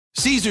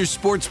Caesars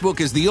Sportsbook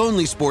is the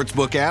only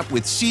sportsbook app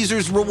with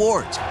Caesars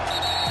Rewards.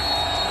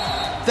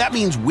 That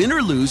means win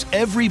or lose,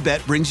 every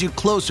bet brings you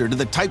closer to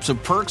the types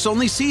of perks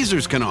only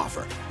Caesars can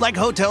offer, like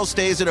hotel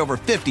stays at over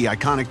 50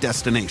 iconic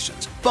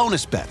destinations,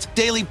 bonus bets,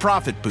 daily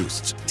profit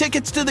boosts,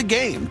 tickets to the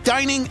game,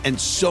 dining, and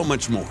so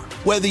much more.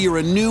 Whether you're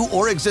a new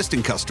or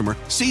existing customer,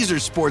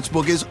 Caesars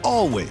Sportsbook is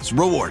always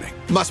rewarding.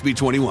 Must be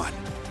 21.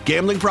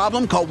 Gambling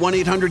problem? Call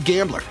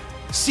 1-800-GAMBLER.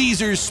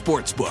 Caesars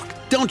Sportsbook.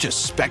 Don't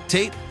just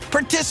spectate,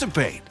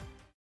 participate.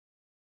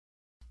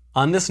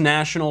 On this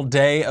National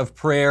Day of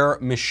Prayer,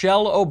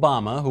 Michelle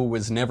Obama, who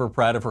was never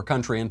proud of her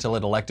country until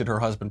it elected her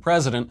husband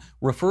president,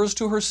 refers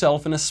to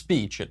herself in a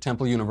speech at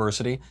Temple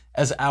University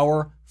as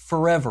our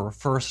forever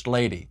First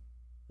Lady.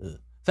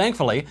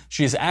 Thankfully,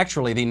 she's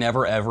actually the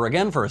never ever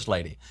again First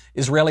Lady.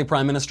 Israeli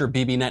Prime Minister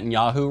Bibi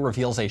Netanyahu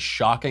reveals a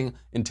shocking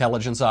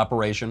intelligence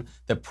operation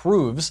that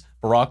proves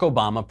Barack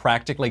Obama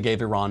practically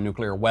gave Iran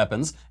nuclear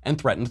weapons and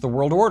threatened the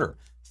world order.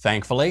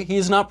 Thankfully,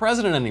 he's not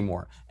president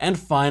anymore. And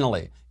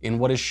finally, in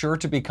what is sure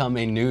to become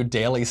a new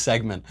daily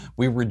segment,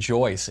 we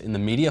rejoice in the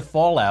media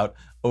fallout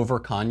over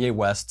Kanye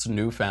West's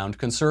newfound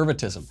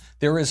conservatism.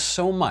 There is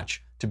so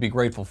much to be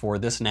grateful for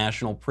this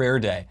National Prayer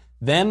Day.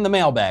 Then the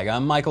mailbag.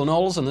 I'm Michael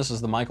Knowles, and this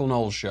is The Michael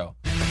Knowles Show.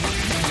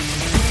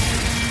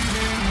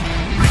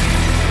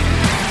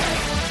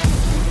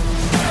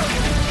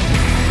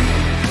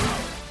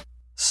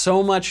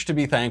 So much to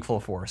be thankful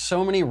for,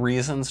 so many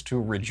reasons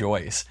to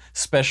rejoice,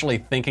 especially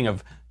thinking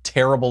of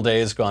terrible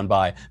days gone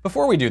by.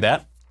 Before we do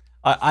that,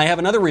 I have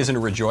another reason to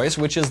rejoice,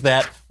 which is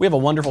that we have a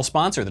wonderful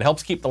sponsor that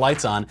helps keep the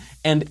lights on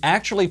and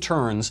actually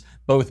turns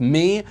both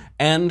me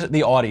and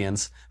the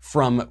audience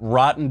from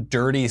rotten,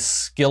 dirty,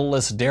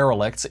 skillless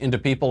derelicts into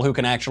people who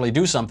can actually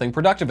do something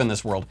productive in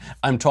this world.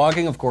 I'm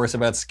talking, of course,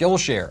 about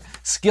Skillshare.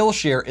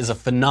 Skillshare is a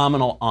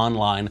phenomenal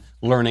online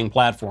learning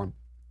platform.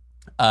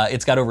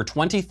 It's got over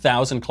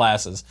 20,000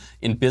 classes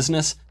in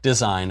business,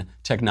 design,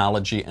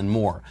 technology, and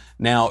more.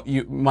 Now,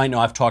 you might know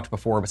I've talked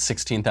before about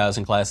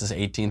 16,000 classes,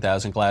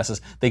 18,000 classes.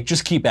 They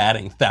just keep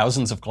adding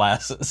thousands of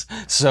classes.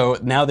 So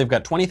now they've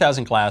got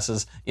 20,000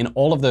 classes in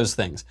all of those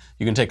things.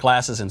 You can take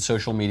classes in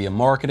social media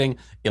marketing,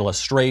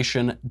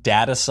 illustration,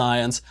 data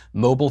science,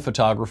 mobile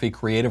photography,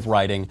 creative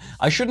writing.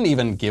 I shouldn't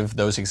even give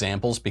those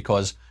examples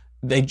because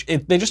they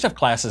just have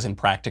classes in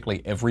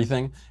practically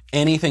everything.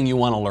 Anything you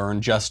want to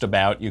learn just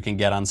about, you can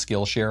get on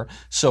Skillshare.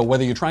 So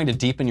whether you're trying to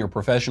deepen your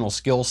professional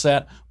skill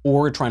set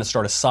or trying to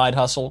start a side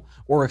hustle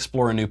or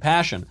explore a new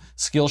passion,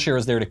 Skillshare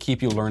is there to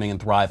keep you learning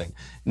and thriving.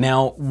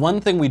 Now,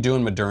 one thing we do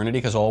in modernity,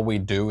 because all we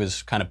do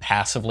is kind of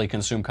passively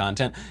consume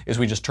content, is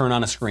we just turn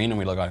on a screen and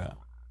we look like,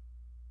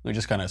 we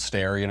just kind of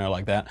stare,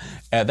 like that.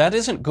 That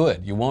isn't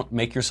good. You won't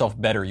make yourself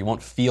better. You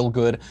won't feel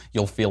good.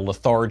 You'll feel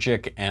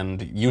lethargic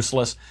and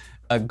useless.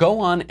 Go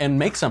on and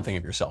make something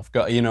of yourself.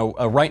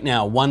 Right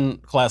now, one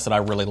class that I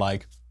really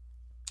like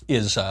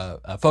is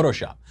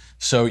Photoshop.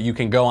 So you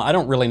can go on. I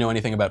don't really know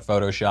anything about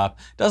Photoshop.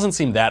 It doesn't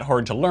seem that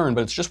hard to learn,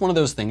 but it's just one of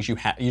those things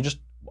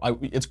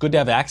it's good to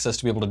have access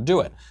to be able to do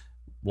it.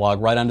 Log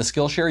right onto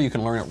Skillshare. You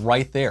can learn it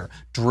right there.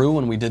 Drew,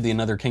 when we did the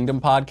Another Kingdom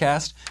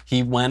podcast,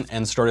 he went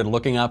and started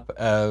looking up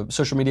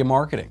social media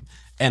marketing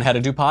and how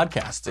to do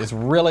podcasts. It's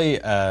really,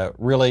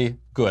 really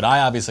good. I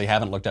obviously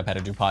haven't looked up how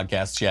to do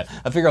podcasts yet.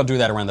 I figure I'll do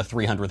that around the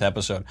 300th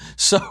episode.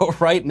 So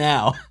right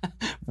now,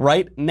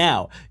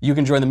 you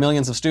can join the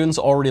millions of students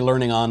already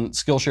learning on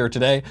Skillshare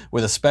today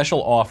with a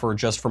special offer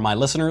just for my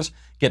listeners.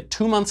 Get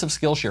 2 months of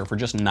Skillshare for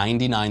just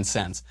 99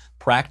 cents.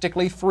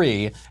 Practically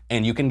free,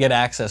 and you can get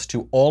access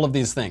to all of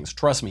these things.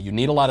 Trust me, you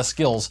need a lot of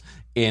skills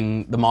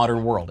in the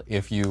modern world.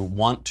 If you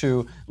want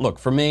to, look,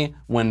 for me,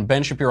 when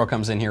Ben Shapiro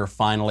comes in here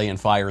finally and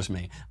fires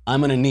me,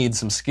 I'm going to need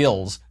some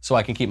skills so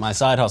I can keep my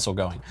side hustle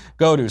going.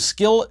 Go to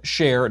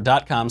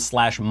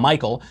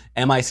Skillshare.com/Michael,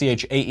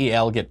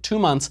 Michael. Get 2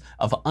 months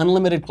of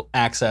unlimited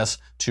access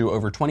to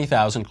over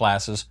 20,000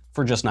 classes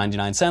for just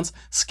 99 cents.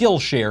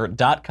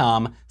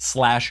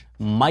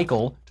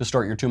 Skillshare.com/Michael to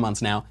start your 2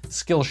 months now.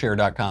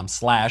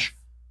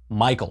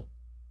 Skillshare.com/Michael.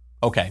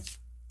 Okay,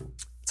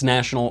 it's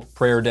National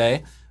Prayer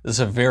Day. This is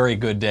a very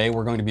good day.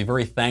 We're going to be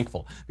very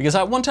thankful. Because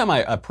one time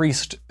a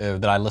priest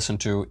that I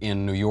listened to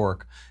in New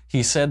York,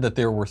 he said that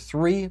there were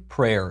 3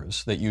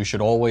 prayers that you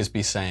should always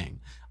be saying.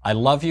 I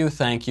love you,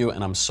 thank you,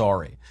 and I'm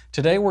sorry.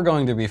 Today we're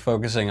going to be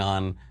focusing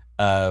on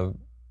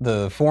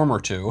the former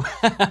 2.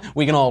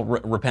 We can all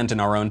repent in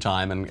our own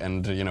time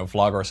and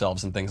flog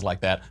ourselves and things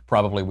like that.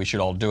 Probably we should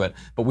all do it.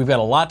 But we've got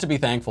a lot to be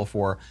thankful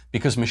for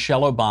because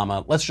Michelle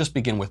Obama, let's just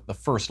begin with the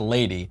First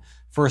Lady.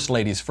 First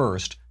ladies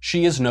first.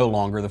 She is no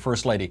longer the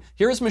First Lady.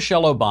 Here's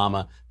Michelle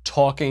Obama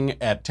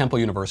talking at Temple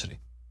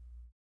University.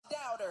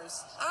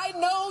 Doubters, I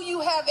know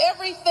you have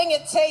everything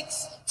it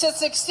takes to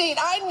succeed.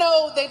 I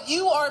know that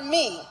you are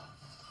me.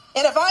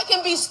 And if I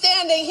can be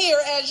standing here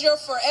as your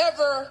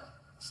forever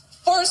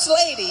First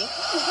Lady,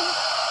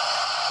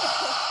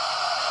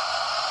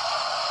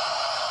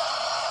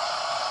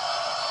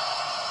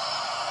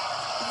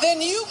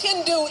 then you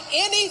can do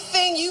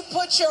anything you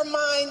put your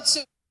mind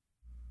to.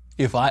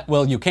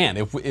 Well, you can.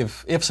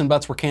 If ifs and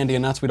buts were candy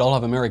and nuts, we'd all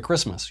have a Merry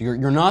Christmas.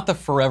 You're not the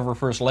forever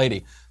First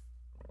Lady.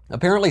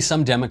 Apparently,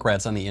 some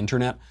Democrats on the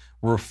internet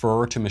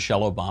refer to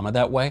Michelle Obama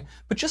that way,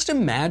 but just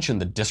imagine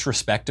the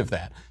disrespect of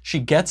that. She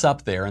gets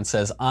up there and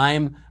says, I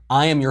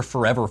am your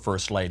forever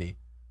First Lady.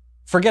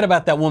 Forget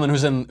about that woman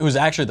who's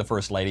actually the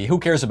First Lady. Who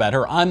cares about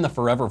her? I'm the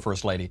forever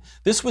First Lady.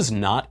 This was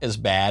not as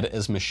bad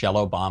as Michelle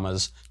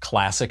Obama's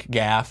classic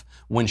gaffe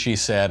when she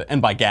said,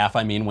 and by gaffe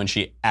I mean when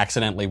she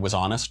accidentally was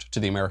honest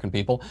to the American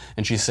people,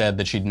 and she said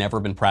that she'd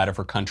never been proud of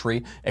her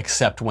country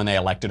except when they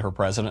elected her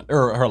president,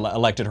 or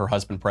elected her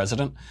husband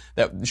president.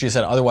 That she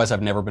said, otherwise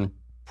I've never been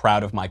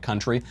proud of my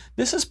country.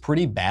 This is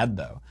pretty bad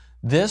though.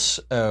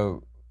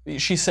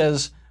 She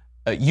says,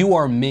 you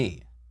are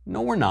me.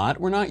 No, we're not.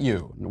 We're not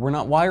you. We're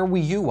not. Why are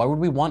we you? Why would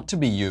we want to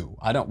be you?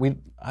 I don't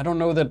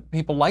know that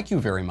people like you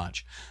very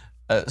much.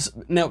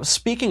 Now,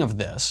 speaking of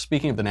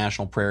the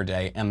National Prayer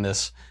Day and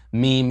this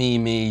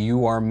me,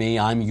 you are me,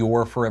 I'm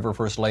your forever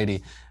First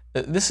Lady,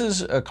 this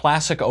is a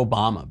classic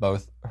Obama,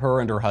 both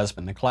her and her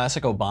husband, the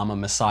classic Obama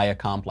Messiah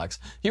complex.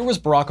 Here was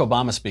Barack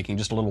Obama speaking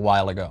just a little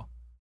while ago.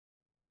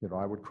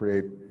 I would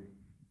create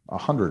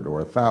 100 or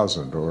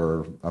 1,000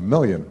 or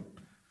 1,000,000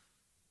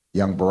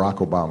 young Barack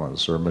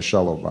Obamas or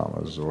Michelle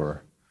Obamas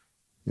or,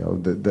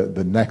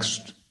 the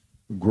next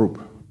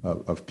group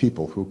of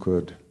people who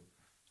could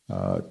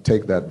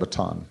take that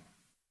baton.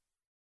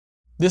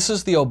 This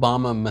is the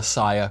Obama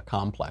Messiah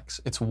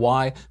complex. It's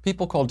why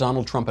people call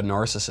Donald Trump a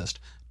narcissist.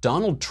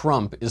 Donald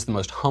Trump is the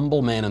most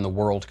humble man in the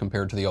world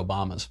compared to the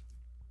Obamas.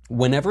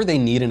 Whenever they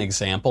need an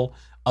example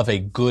of a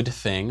good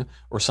thing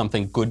or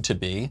something good to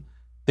be,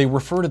 they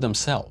refer to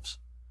themselves.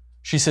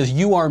 She says,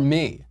 you are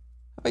me.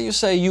 How about you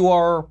say you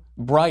are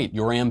bright,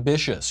 you're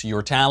ambitious,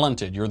 you're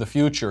talented, you're the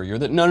future, you're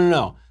the...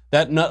 No.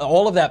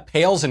 All of that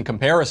pales in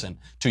comparison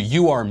to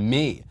you are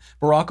me.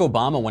 Barack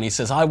Obama, when he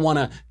says, I want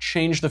to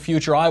change the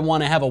future, I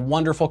want to have a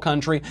wonderful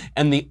country,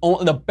 and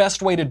the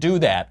best way to do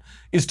that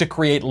is to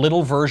create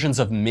little versions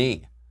of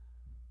me.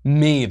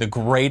 Me, the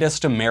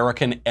greatest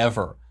American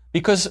ever.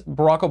 Because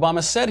Barack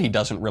Obama said he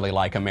doesn't really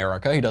like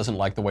America. He doesn't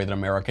like the way that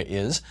America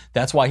is.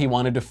 That's why he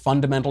wanted to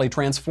fundamentally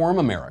transform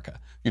America.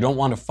 You don't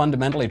want to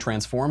fundamentally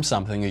transform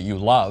something that you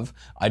love.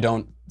 I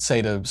don't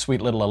say to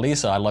sweet little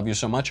Elisa, I love you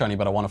so much, honey,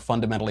 but I want to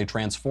fundamentally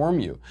transform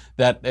you.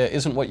 That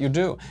isn't what you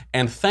do.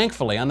 And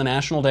thankfully, on the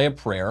National Day of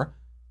Prayer,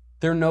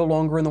 they're no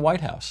longer in the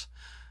White House.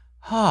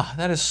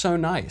 That is so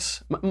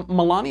nice.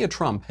 Melania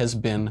Trump has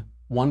been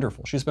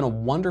wonderful. She's been a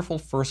wonderful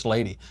First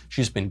Lady.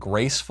 She's been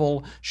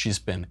graceful, she's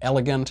been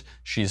elegant,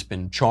 she's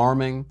been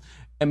charming.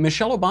 And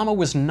Michelle Obama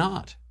was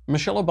not.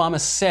 Michelle Obama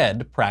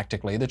said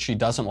practically that she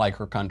doesn't like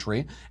her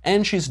country,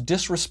 and she's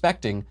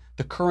disrespecting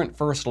the current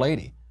First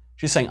Lady.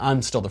 She's saying,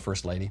 I'm still the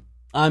First Lady.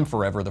 I'm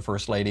forever the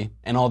First Lady.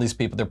 And all these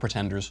people, they're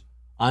pretenders.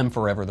 I'm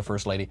forever the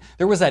First Lady.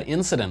 There was that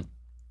incident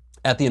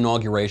at the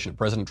inauguration,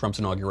 President Trump's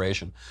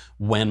inauguration,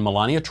 when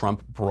Melania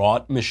Trump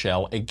brought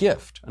Michelle a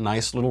gift, a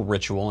nice little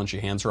ritual, and she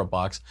hands her a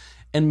box.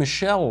 And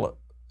Michelle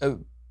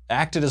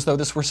acted as though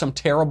this were some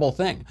terrible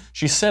thing.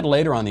 She said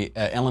later on the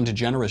Ellen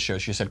DeGeneres show,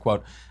 she said,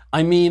 quote,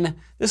 I mean,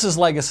 this is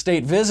like a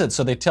state visit,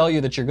 so they tell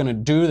you that you're going to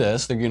do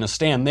this, they're going to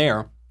stand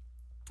there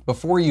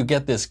before you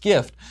get this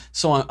gift,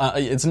 so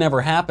it's never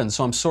happened,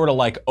 so I'm sort of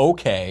like,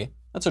 okay.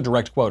 That's a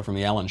direct quote from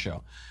the Ellen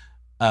show.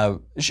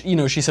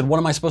 She said, what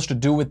am I supposed to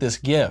do with this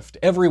gift?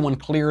 Everyone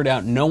cleared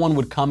out. No one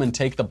would come and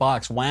take the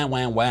box. Wah,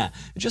 wah, wah.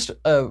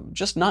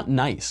 Just not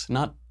nice,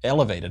 not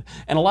elevated.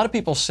 And a lot of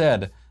people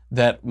said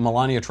that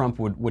Melania Trump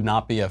would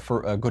not be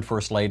a good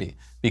First Lady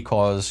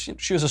because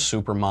she was a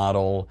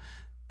supermodel.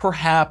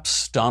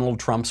 Perhaps Donald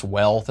Trump's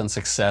wealth and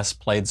success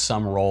played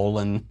some role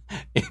in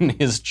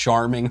his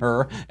charming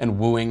her and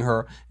wooing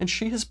her. And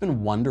she has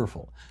been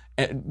wonderful.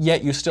 And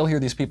yet you still hear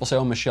these people say,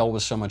 oh, Michelle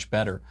was so much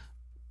better.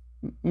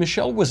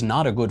 Michelle was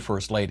not a good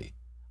First Lady.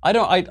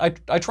 I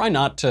try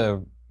not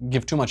to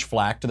give too much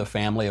flack to the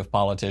family of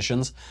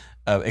politicians,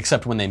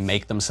 except when they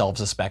make themselves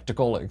a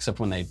spectacle, except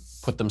when they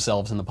put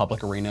themselves in the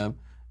public arena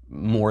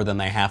more than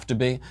they have to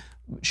be.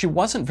 She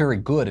wasn't very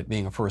good at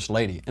being a First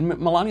Lady, and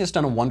Melania's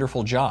done a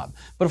wonderful job.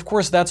 But of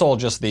course, that's all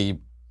just the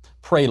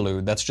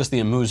prelude, that's just the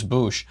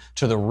amuse-bouche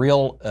to the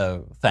real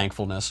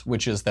thankfulness,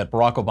 which is that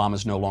Barack Obama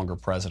is no longer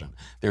president.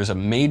 There's a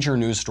major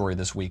news story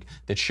this week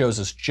that shows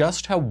us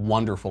just how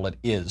wonderful it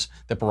is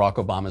that Barack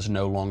Obama is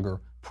no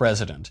longer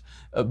president.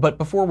 But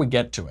before we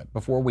get to it,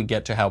 before we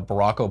get to how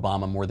Barack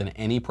Obama, more than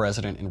any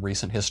president in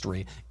recent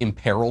history,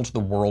 imperiled the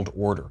world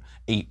order,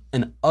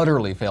 an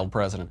utterly failed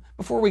president,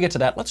 before we get to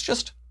that, let's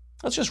just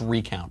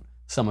recount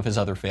some of his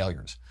other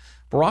failures.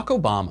 Barack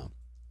Obama,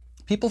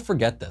 people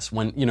forget this.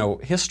 When,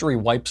 history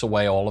wipes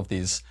away all of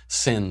these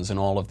sins and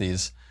all of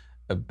these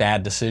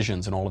bad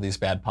decisions and all of these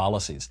bad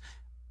policies.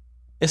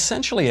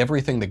 Essentially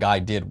everything the guy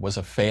did was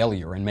a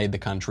failure and made the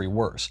country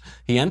worse.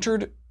 He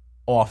entered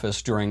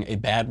office during a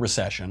bad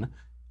recession,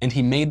 and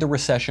he made the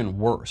recession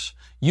worse.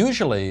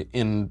 Usually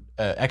in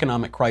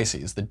economic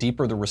crises, the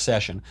deeper the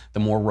recession, the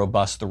more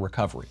robust the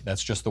recovery.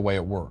 That's just the way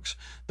it works.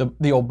 The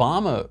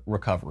Obama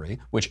recovery,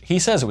 which he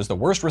says it was the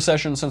worst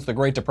recession since the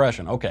Great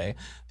Depression. Okay,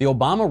 the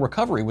Obama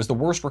recovery was the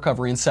worst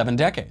recovery in 7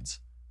 decades.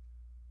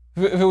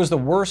 If it was the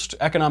worst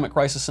economic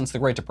crisis since the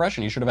Great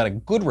Depression, he should have had a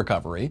good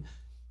recovery,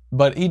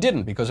 but he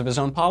didn't because of his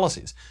own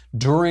policies.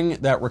 During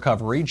that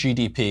recovery,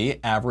 GDP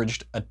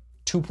averaged a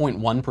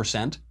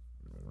 2.1%.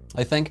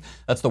 I think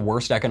that's the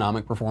worst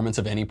economic performance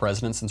of any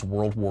president since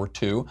World War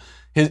II.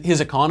 His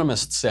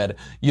economists said,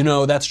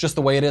 that's just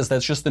the way it is.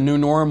 That's just the new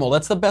normal.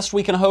 That's the best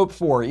we can hope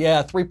for.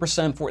 Yeah,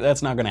 3%,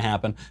 that's not going to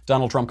happen.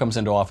 Donald Trump comes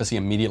into office. He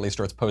immediately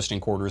starts posting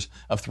quarters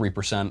of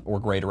 3% or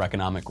greater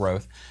economic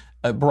growth.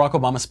 Barack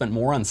Obama spent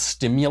more on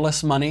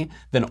stimulus money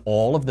than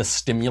all of the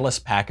stimulus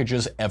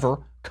packages ever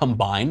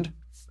combined.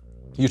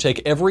 You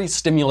take every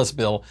stimulus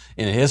bill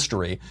in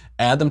history,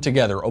 add them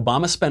together.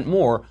 Obama spent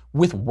more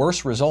with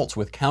worse results,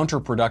 with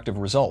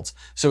counterproductive results.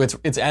 So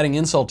it's adding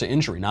insult to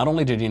injury. Not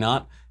only did he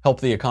not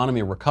help the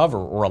economy recover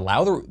or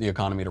allow the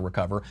economy to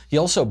recover, he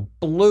also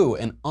blew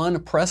an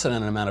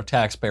unprecedented amount of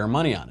taxpayer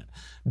money on it.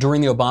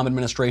 During the Obama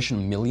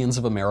administration, millions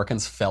of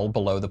Americans fell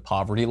below the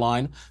poverty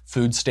line.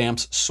 Food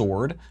stamps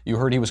soared. You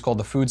heard he was called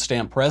the food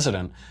stamp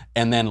president.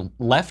 And then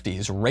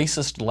lefties,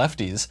 racist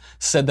lefties,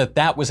 said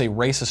that was a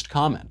racist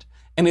comment.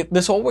 And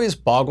this always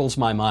boggles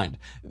my mind.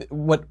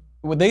 What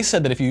they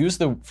said that if you use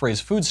the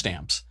phrase food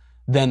stamps,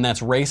 then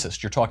that's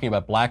racist. You're talking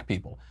about black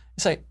people.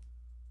 You say,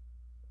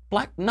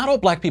 not all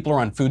black people are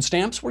on food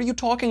stamps. What are you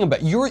talking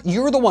about?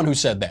 You're the one who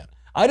said that.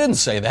 I didn't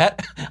say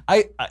that.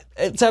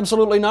 It's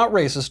absolutely not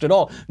racist at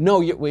all. No,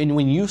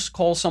 when you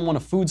call someone a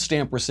food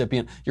stamp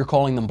recipient, you're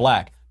calling them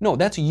black. No,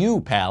 that's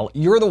you, pal.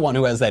 You're the one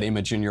who has that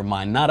image in your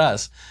mind, not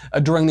us.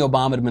 During the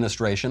Obama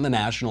administration, the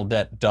national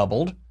debt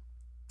doubled.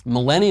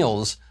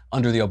 Millennials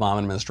under the Obama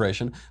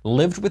administration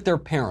lived with their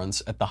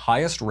parents at the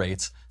highest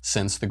rates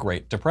since the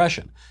Great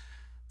Depression.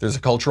 There's a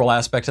cultural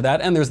aspect to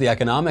that, and there's the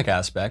economic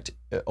aspect.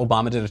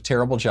 Obama did a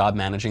terrible job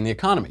managing the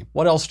economy.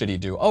 What else did he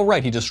do? Oh,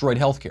 right, he destroyed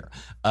healthcare.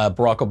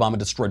 Barack Obama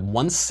destroyed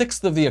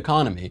 1/6 of the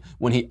economy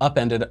when he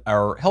upended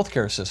our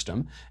healthcare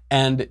system,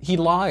 and he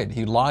lied.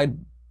 He lied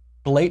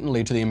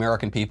blatantly to the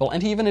American people,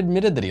 and he even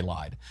admitted that he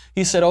lied.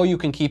 He said, you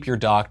can keep your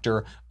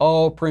doctor.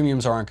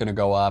 Premiums aren't going to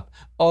go up.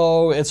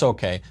 It's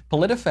okay.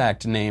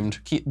 PolitiFact named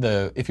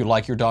if you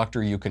like your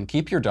doctor, you can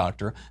keep your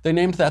doctor. They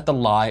named that the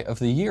lie of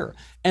the year.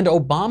 And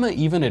Obama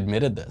even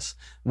admitted this.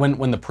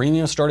 When the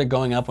premiums started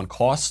going up, when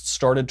costs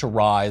started to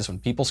rise, when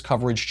people's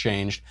coverage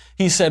changed,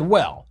 he said,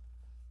 what,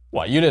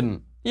 you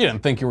didn't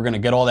think you were going to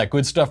get all that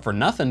good stuff for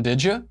nothing,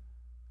 did you?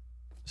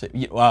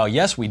 Well,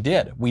 yes, we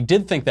did. We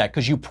did think that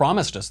because you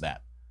promised us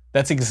that.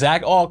 That's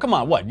come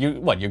on, you're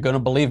going to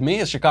believe me,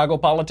 a Chicago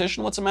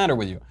politician? What's the matter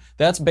with you?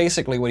 That's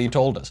basically what he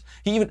told us.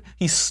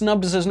 He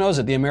snubbed his nose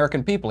at the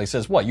American people. He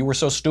says, you were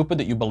so stupid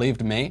that you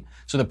believed me?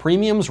 So the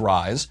premiums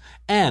rise,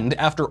 and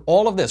after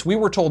all of this, we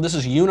were told this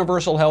is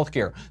universal health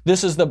care.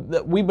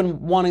 We've been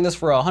wanting this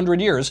for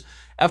 100 years.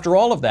 After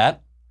all of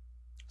that,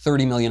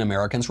 30 million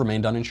Americans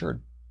remained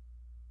uninsured.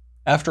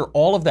 After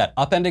all of that,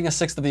 upending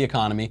 1/6 of the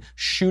economy,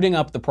 shooting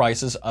up the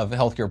prices of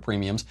healthcare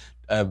premiums,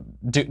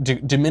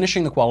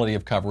 diminishing the quality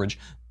of coverage,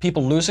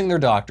 people losing their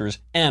doctors,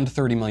 and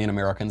 30 million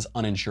Americans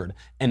uninsured.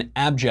 An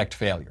abject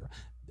failure.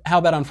 How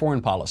about on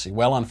foreign policy?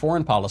 Well, on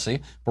foreign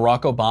policy,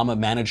 Barack Obama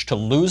managed to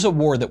lose a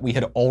war that we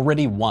had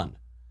already won.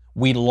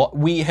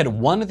 We had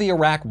won the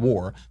Iraq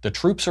War. The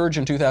troop surge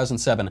in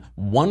 2007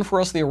 won for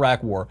us the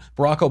Iraq War.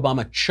 Barack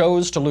Obama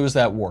chose to lose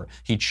that war.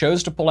 He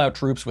chose to pull out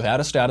troops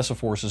without a status of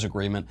forces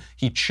agreement.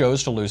 He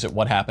chose to lose it.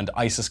 What happened?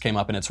 ISIS came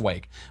up in its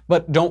wake.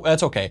 But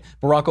that's okay.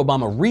 Barack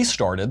Obama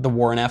restarted the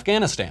war in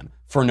Afghanistan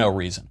for no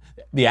reason.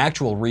 The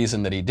actual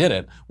reason that he did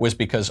it was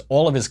because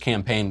all of his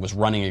campaign was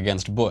running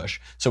against Bush.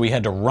 So he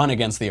had to run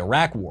against the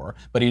Iraq War,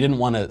 but he didn't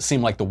want to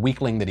seem like the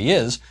weakling that he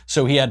is,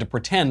 so he had to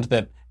pretend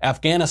that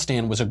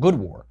Afghanistan was a good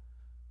war.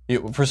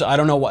 I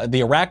don't know why.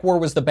 The Iraq War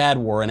was the bad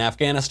war, and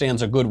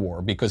Afghanistan's a good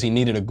war because he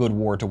needed a good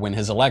war to win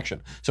his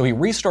election. So he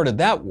restarted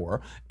that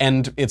war,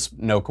 and it's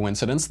no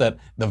coincidence that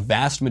the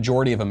vast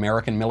majority of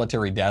American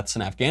military deaths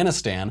in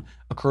Afghanistan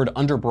occurred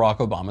under Barack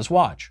Obama's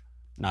watch.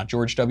 Not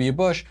George W.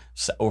 Bush,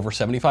 over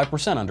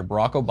 75% under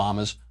Barack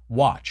Obama's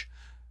watch.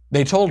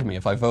 They told me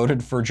if I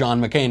voted for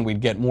John McCain,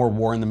 we'd get more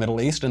war in the Middle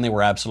East, and they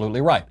were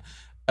absolutely right.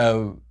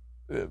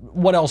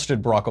 What else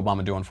did Barack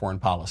Obama do on foreign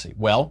policy?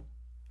 Well,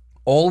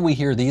 all we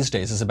hear these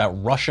days is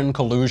about Russian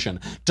collusion.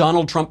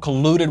 Donald Trump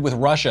colluded with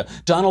Russia.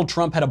 Donald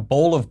Trump had a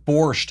bowl of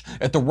borscht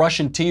at the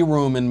Russian tea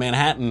room in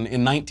Manhattan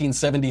in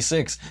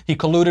 1976. He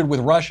colluded with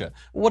Russia.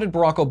 What did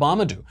Barack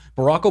Obama do?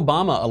 Barack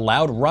Obama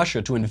allowed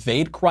Russia to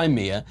invade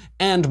Crimea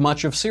and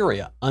much of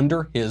Syria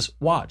under his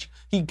watch.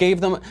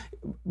 Barack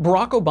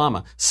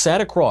Obama sat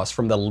across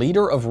from the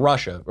leader of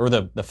Russia, or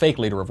the fake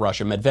leader of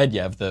Russia,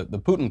 Medvedev, the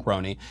Putin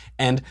crony,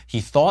 and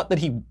he thought that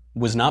he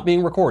was not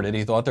being recorded.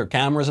 He thought their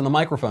cameras and the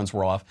microphones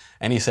were off.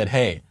 And he said,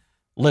 hey,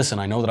 listen,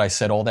 I know that I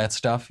said all that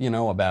stuff,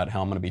 about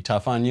how I'm going to be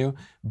tough on you,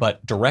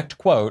 but direct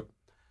quote,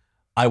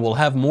 I will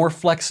have more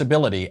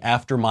flexibility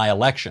after my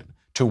election.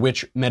 To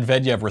which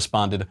Medvedev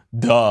responded,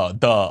 duh,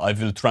 I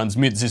will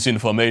transmit this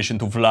information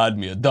to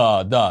Vladimir,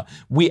 duh.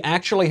 We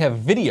actually have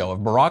video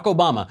of Barack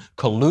Obama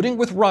colluding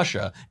with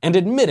Russia and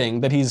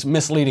admitting that he's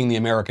misleading the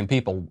American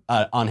people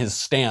on his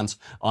stance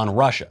on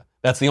Russia.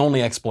 That's the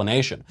only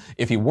explanation.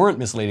 If he weren't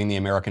misleading the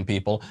American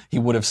people, he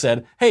would have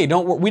said, hey,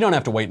 we don't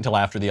have to wait until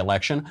after the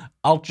election.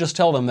 I'll just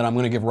tell them that I'm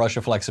going to give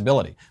Russia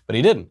flexibility. But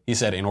he didn't. He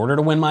said, in order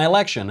to win my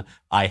election,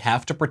 I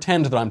have to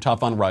pretend that I'm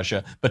tough on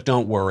Russia, but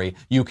don't worry,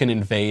 you can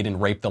invade and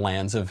rape the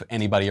lands of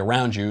anybody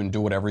around you and do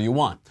whatever you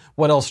want.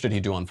 What else did he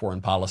do on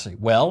foreign policy?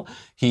 Well,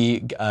 he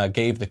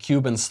gave the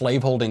Cuban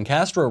slaveholding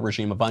Castro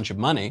regime a bunch of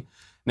money.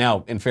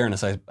 Now, in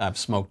fairness, I've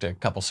smoked a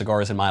couple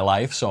cigars in my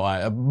life,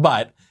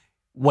 but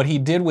what he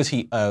did was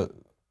he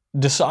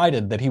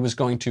decided that he was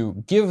going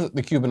to give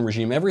the Cuban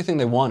regime everything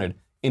they wanted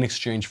in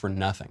exchange for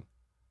nothing.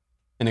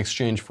 In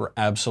exchange for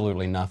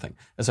absolutely nothing.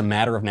 As a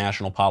matter of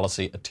national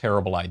policy, a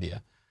terrible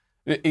idea.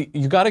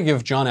 You got to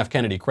give John F.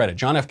 Kennedy credit.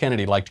 John F.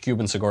 Kennedy liked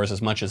Cuban cigars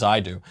as much as I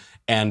do,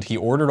 and he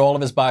ordered all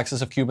of his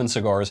boxes of Cuban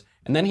cigars,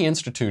 and then he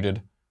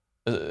instituted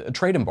a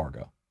trade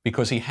embargo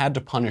because he had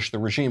to punish the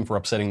regime for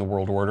upsetting the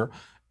world order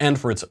and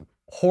for its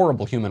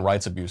horrible human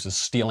rights abuses,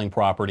 stealing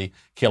property,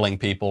 killing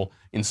people,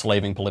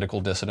 enslaving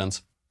political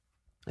dissidents.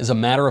 As a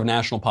matter of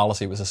national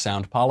policy, it was a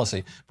sound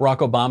policy. Barack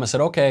Obama said,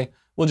 okay,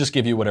 we'll just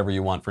give you whatever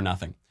you want for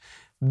nothing.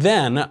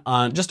 Then,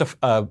 just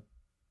a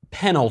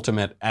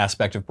penultimate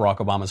aspect of Barack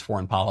Obama's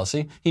foreign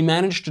policy, he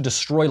managed to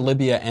destroy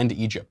Libya and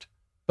Egypt,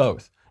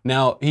 both.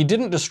 Now, he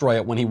didn't destroy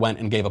it when he went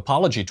and gave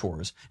apology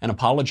tours and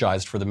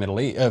apologized for the Middle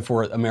East,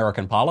 for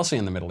American policy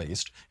in the Middle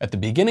East at the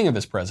beginning of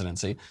his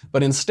presidency,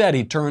 but instead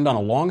he turned on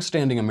a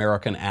long-standing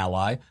American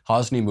ally,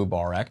 Hosni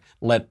Mubarak,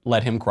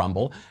 let him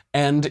crumble,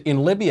 and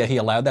in Libya he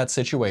allowed that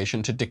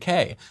situation to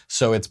decay.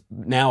 So it's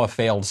now a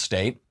failed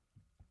state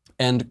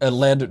and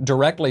led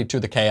directly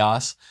to the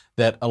chaos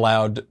that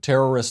allowed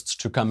terrorists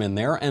to come in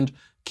there and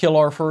kill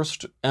our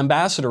first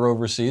ambassador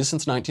overseas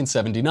since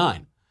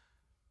 1979.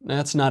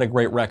 That's not a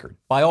great record.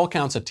 By all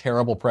counts, a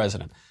terrible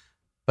president.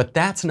 But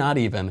that's not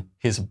even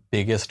his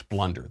biggest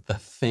blunder, the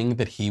thing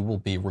that he will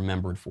be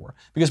remembered for.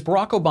 Because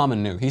Barack Obama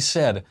knew, he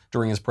said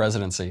during his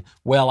presidency,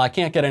 well, I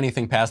can't get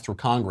anything passed through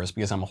Congress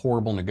because I'm a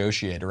horrible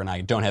negotiator and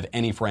I don't have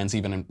any friends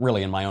even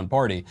really in my own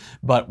party.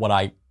 But what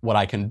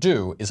I can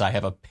do is I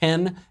have a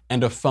pen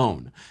and a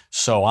phone.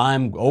 So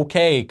I'm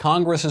okay,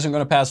 Congress isn't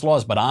going to pass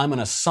laws, but I'm going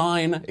to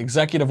sign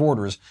executive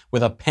orders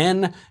with a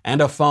pen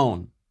and a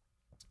phone.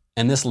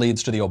 And this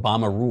leads to the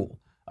Obama rule.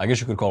 I guess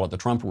you could call it the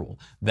Trump rule.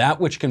 That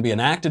which can be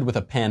enacted with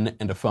a pen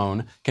and a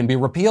phone can be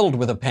repealed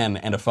with a pen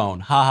and a phone.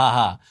 Ha ha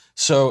ha.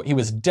 So he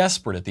was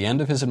desperate at the end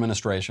of his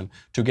administration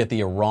to get the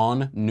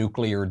Iran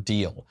nuclear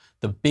deal,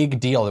 the big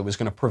deal that was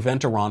going to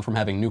prevent Iran from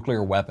having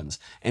nuclear weapons.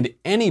 And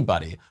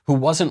anybody who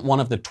wasn't one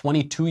of the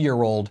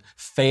 22-year-old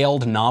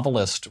failed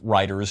novelist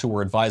writers who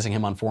were advising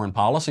him on foreign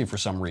policy for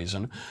some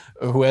reason,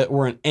 who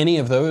weren't any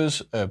of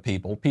those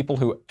people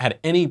who had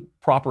any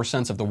proper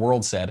sense of the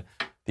world said,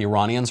 the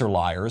Iranians are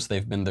liars.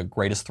 They've been the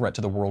greatest threat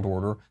to the world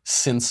order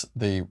since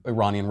the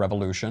Iranian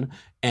Revolution,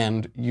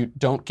 and you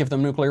don't give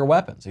them nuclear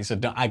weapons. He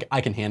said,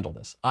 I can handle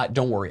this.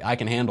 Don't worry, I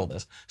can handle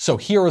this. So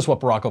here is what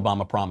Barack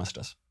Obama promised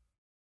us.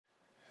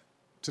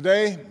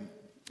 Today,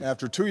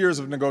 after 2 years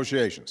of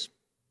negotiations,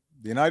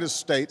 the United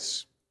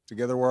States,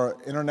 together with our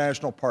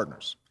international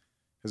partners,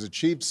 has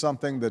achieved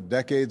something that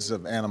decades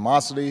of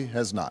animosity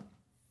has not.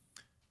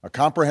 A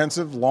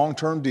comprehensive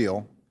long-term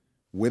deal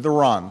with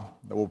Iran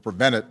that will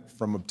prevent it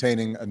from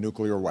obtaining a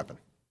nuclear weapon.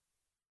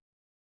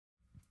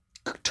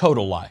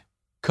 Total lie.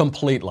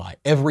 Complete lie.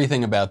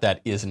 Everything about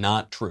that is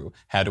not true.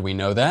 How do we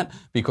know that?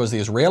 Because the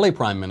Israeli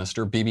Prime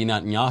Minister, Bibi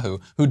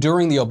Netanyahu, who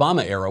during the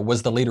Obama era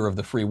was the leader of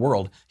the free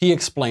world, he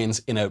explains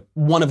in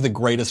one of the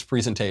greatest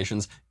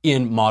presentations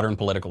in modern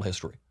political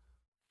history.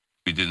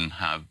 We didn't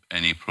have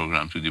any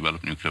program to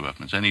develop nuclear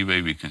weapons.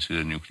 Anyway, we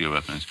consider nuclear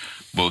weapons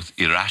both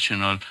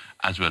irrational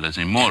as well as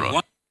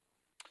immoral.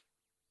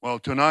 Well,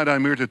 tonight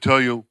I'm here to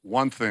tell you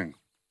one thing.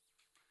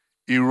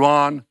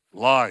 Iran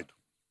lied.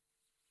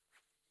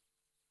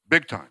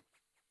 Big time.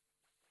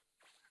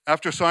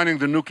 After signing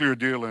the nuclear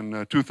deal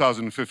in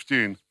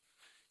 2015,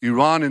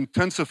 Iran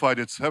intensified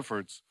its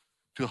efforts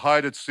to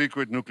hide its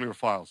secret nuclear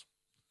files.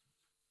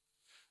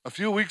 A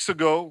few weeks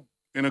ago,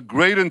 in a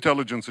great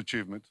intelligence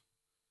achievement,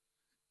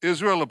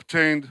 Israel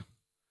obtained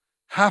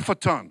 0.5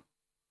 ton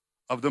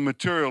of the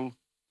material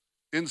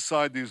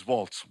inside these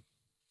vaults.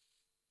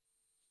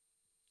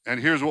 And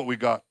here's what we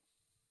got.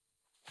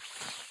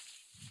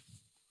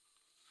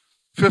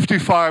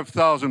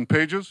 55,000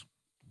 pages.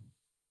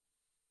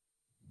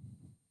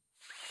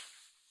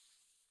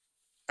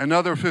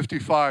 Another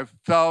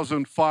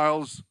 55,000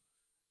 files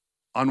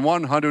on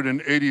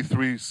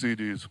 183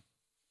 CDs.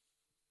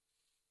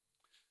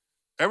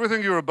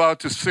 Everything you're about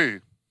to see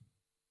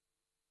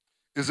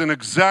is an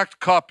exact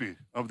copy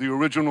of the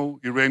original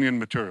Iranian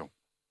material.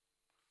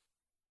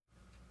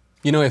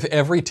 You know, if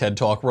every TED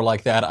Talk were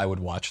like that, I would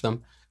watch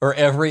them. Or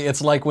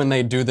it's like when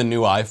they do the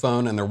new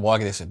iPhone and they're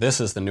walking, they say,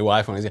 this is the new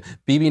iPhone.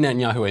 Bibi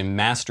Netanyahu, a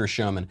master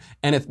showman.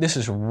 And this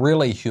is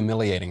really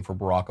humiliating for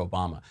Barack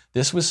Obama.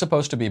 This was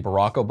supposed to be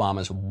Barack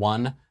Obama's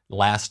one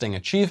lasting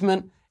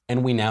achievement,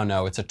 and we now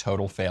know it's a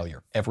total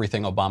failure.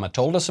 Everything Obama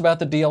told us about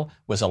the deal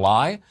was a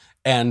lie,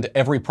 and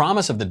every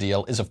promise of the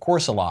deal is, of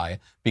course, a lie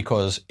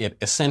because it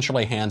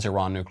essentially hands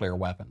Iran nuclear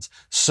weapons.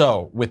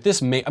 So with this,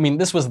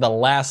 this was the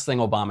last thing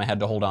Obama had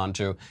to hold on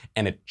to,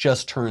 and it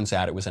just turns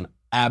out it was an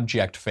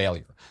abject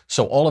failure.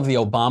 So all of the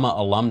Obama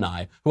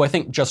alumni, who I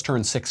think just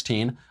turned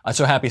 16,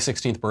 so happy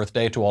 16th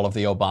birthday to all of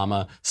the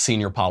Obama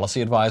senior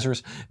policy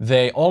advisors,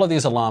 all of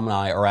these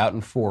alumni are out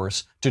in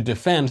force to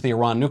defend the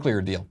Iran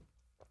nuclear deal.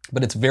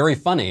 But it's very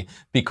funny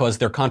because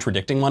they're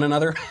contradicting one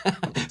another.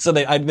 So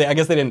I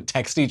guess they didn't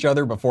text each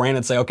other beforehand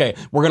and say, okay,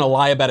 we're going to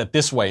lie about it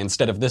this way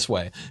instead of this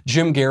way.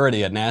 Jim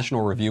Garrity at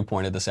National Review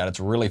pointed this out. It's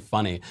really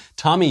funny.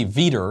 Tommy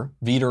Vietor,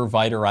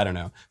 I don't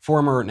know,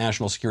 former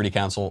National Security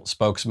Council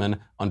spokesman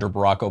under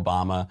Barack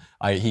Obama.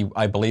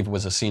 I believe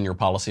was a senior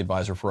policy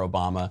advisor for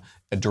Obama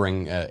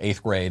during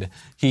 8th grade.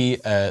 He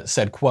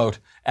said, quote,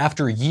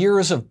 after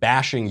years of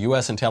bashing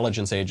U.S.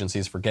 intelligence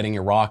agencies for getting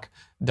Iraq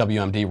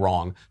WMD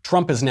wrong,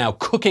 Trump is now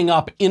cooking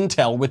up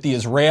intel with the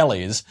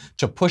Israelis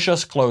to push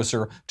us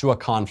closer to a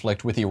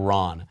conflict with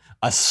Iran.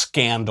 A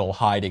scandal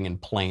hiding in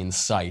plain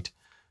sight.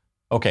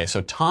 Okay, so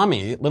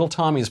little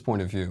Tommy's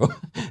point of view,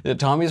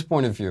 Tommy's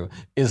point of view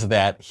is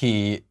that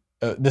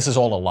this is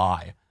all a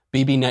lie.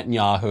 Bibi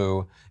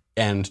Netanyahu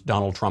and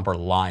Donald Trump are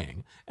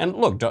lying. And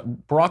look,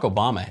 Barack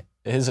Obama,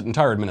 his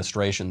entire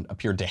administration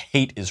appeared to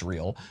hate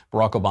Israel.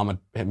 Barack Obama,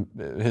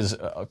 his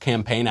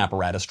campaign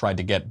apparatus tried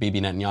to get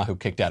Bibi Netanyahu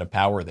kicked out of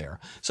power there.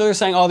 So they're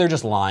saying, oh, they're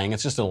just lying.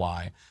 It's just a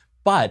lie.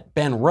 But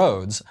Ben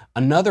Rhodes,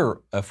 another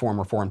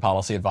former foreign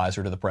policy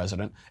advisor to the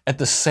president, at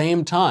the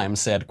same time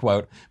said,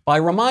 quote, by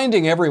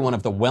reminding everyone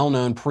of the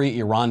well-known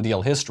pre-Iran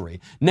deal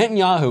history,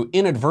 Netanyahu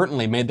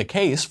inadvertently made the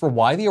case for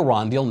why the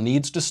Iran deal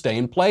needs to stay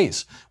in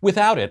place.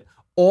 Without it,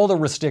 all the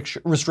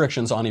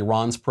restrictions on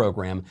Iran's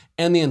program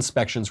and the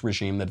inspections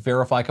regime that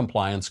verify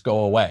compliance go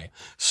away.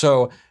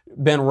 So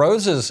Ben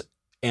Rhodes'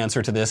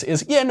 answer to this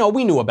is, yeah, no,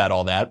 we knew about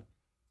all that.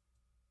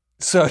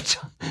 So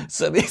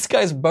these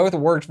guys both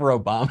worked for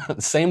Obama.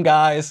 Same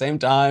guy, same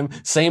time,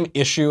 same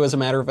issue, as a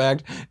matter of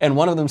fact. And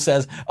one of them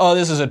says, oh,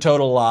 this is a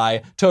total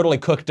lie, totally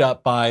cooked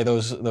up by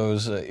those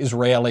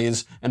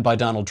Israelis and by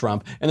Donald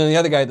Trump. And then the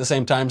other guy at the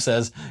same time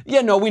says,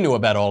 yeah, no, we knew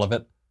about all of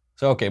it.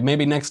 So, okay,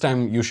 maybe next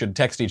time you should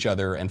text each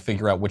other and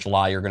figure out which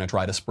lie you're going to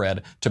try to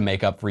spread to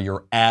make up for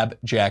your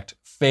abject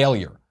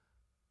failure.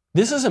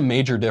 This is a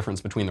major difference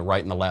between the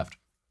right and the left,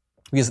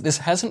 because this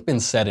hasn't been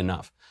said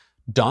enough.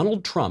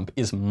 Donald Trump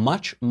is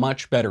much,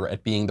 much better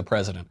at being the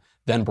president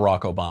than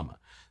Barack Obama.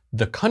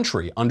 The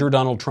country under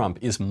Donald Trump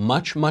is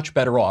much, much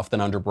better off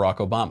than under Barack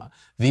Obama.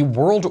 The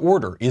world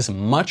order is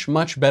much,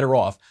 much better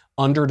off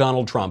under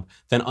Donald Trump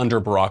than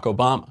under Barack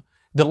Obama.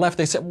 The left,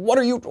 they said, what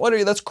are you,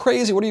 that's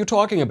crazy, what are you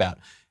talking about?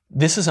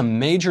 This is a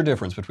major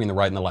difference between the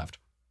right and the left.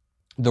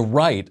 The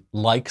right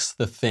likes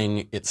the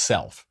thing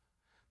itself.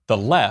 The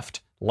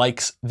left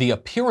likes the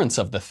appearance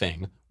of the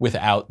thing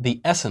without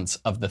the essence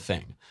of the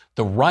thing.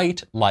 The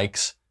right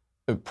likes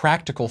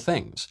practical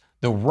things.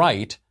 The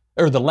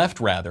left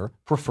rather,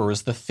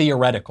 prefers the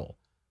theoretical.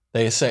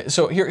 They say,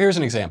 so here's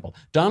an example.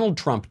 Donald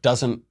Trump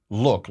doesn't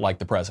look like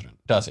the president,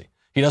 does he?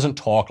 He doesn't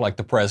talk like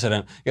the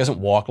president. He doesn't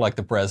walk like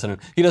the president.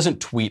 He doesn't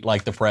tweet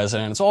like the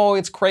president.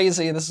 It's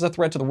crazy. This is a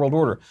threat to the world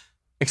order.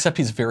 Except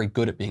he's very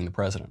good at being the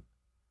president.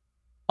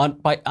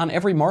 On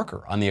every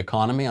marker, on the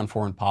economy, on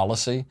foreign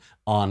policy,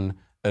 on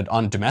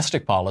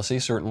domestic policy,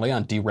 certainly,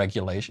 on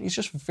deregulation. He's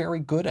just very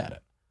good at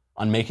it.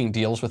 On making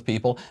deals with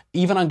people,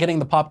 even on getting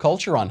the pop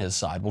culture on his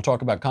side. We'll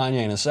talk about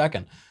Kanye in a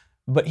second.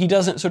 But he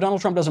doesn't, so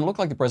Donald Trump doesn't look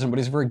like the president, but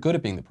he's very good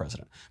at being the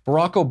president.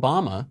 Barack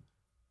Obama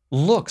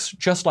looks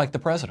just like the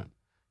president.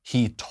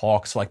 He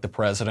talks like the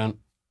president.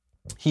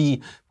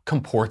 He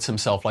comports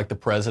himself like the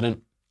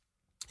president.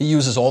 He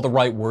uses all the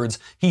right words.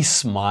 He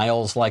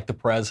smiles like the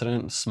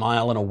president,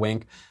 smile and a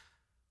wink.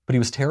 But he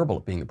was terrible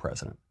at being the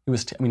president. He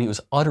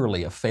was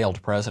utterly a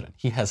failed president.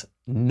 He has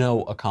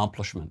no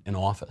accomplishment in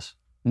office.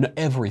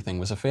 Everything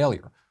was a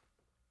failure.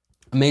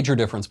 A major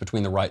difference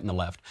between the right and the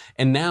left.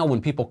 And now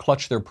when people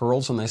clutch their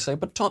pearls and they say,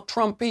 but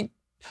Trump,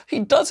 he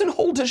doesn't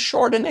hold his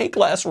Chardonnay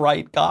glass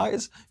right,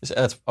 guys.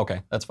 That's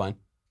okay, that's fine.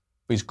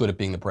 But he's good at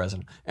being the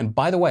president. And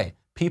by the way,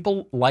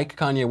 people like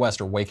Kanye West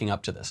are waking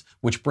up to this,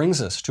 which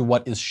brings us to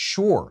what is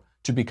sure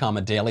to become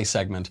a daily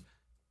segment,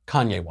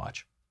 Kanye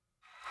Watch.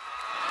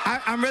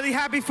 I'm really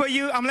happy for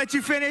you. I'm going to let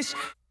you finish.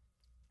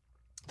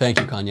 Thank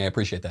you, Kanye. I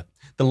appreciate that.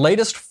 The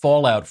latest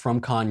fallout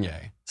from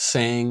Kanye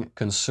saying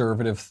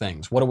conservative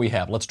things. What do we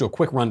have? Let's do a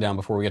quick rundown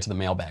before we get to the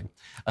mailbag.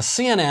 A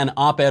CNN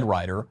op-ed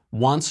writer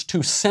wants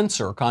to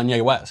censor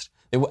Kanye West.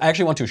 They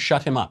actually want to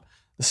shut him up.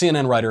 The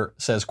CNN writer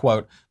says,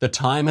 quote, "The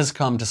time has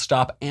come to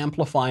stop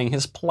amplifying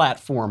his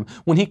platform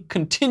when he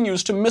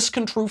continues to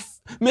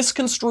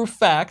misconstrue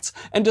facts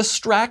and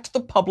distract the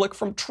public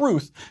from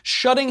truth.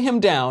 Shutting him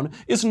down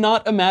is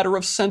not a matter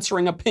of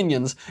censoring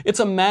opinions.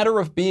 It's a matter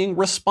of being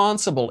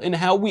responsible in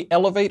how we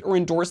elevate or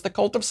endorse the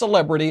cult of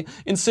celebrity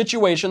in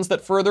situations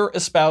that further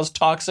espouse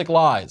toxic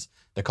lies."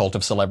 The cult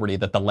of celebrity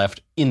that the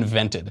left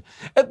invented.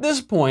 At this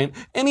point,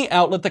 any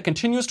outlet that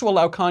continues to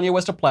allow Kanye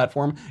West a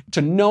platform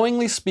to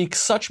knowingly speak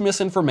such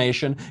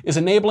misinformation is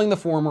enabling the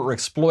former or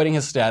exploiting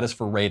his status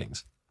for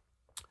ratings.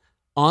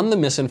 On the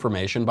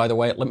misinformation, by the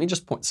way, let me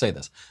just say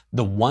this.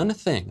 The one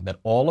thing that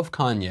all of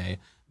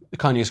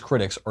Kanye's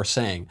critics are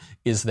saying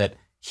is that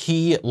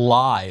he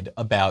lied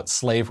about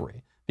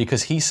slavery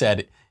because he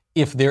said,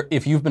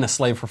 if you've been a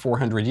slave for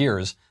 400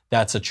 years,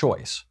 that's a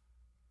choice.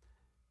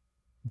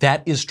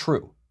 That is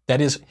true. That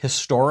is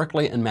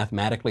historically and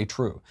mathematically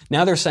true.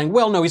 Now they're saying,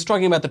 well, no, he's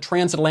talking about the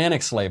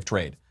transatlantic slave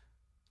trade.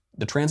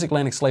 The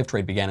transatlantic slave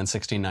trade began in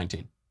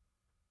 1619.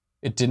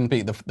 It didn't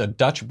be. The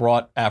Dutch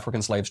brought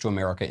African slaves to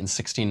America in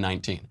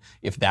 1619.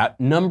 If that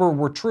number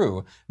were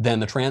true,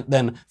 then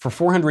then for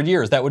 400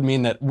 years, that would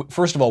mean that,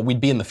 first of all, we'd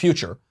be in the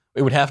future.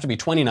 It would have to be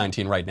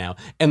 2019 right now,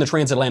 and the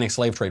transatlantic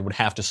slave trade would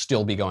have to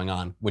still be going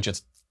on, which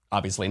it's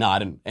obviously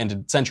not and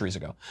ended centuries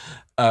ago.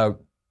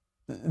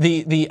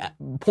 The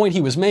point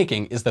he was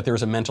making is that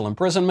there's a mental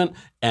imprisonment,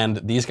 and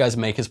these guys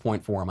make his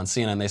point for him. On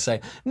CNN, they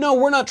say, no,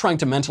 we're not trying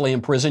to mentally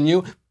imprison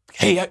you.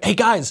 Hey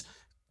guys,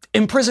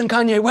 imprison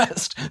Kanye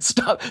West.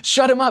 Stop,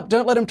 shut him up.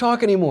 Don't let him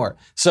talk anymore.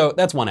 So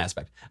that's one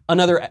aspect.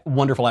 Another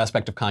wonderful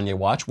aspect of Kanye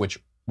Watch,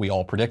 which we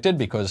all predicted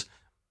because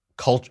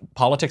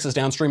politics is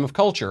downstream of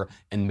culture,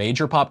 and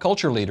major pop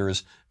culture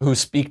leaders who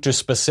speak to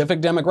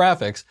specific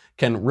demographics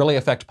can really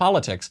affect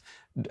politics.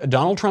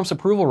 Donald Trump's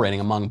approval rating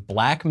among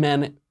black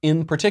men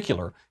in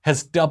particular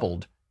has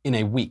doubled in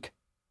a week.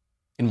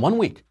 In 1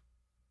 week.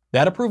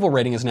 That approval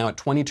rating is now at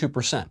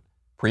 22%.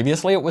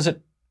 Previously, it was at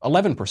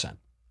 11%.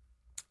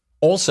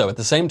 Also, at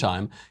the same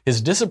time,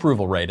 his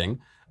disapproval rating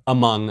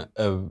among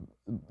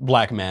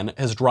black men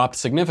has dropped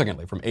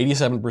significantly from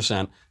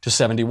 87% to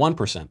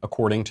 71%,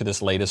 according to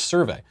this latest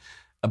survey.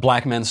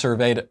 Black men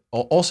surveyed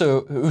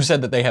also who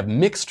said that they have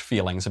mixed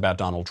feelings about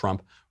Donald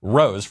Trump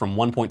rose from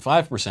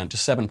 1.5% to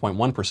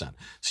 7.1%.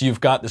 So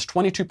you've got this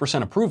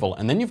 22% approval,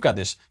 and then you've got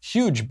this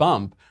huge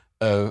bump,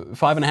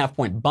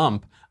 5.5-point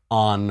bump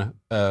on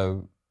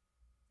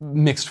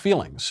mixed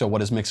feelings. So what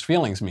does mixed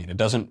feelings mean? It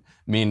doesn't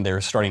mean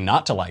they're starting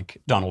not to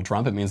like Donald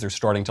Trump. It means they're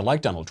starting to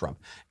like Donald Trump.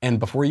 And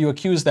before you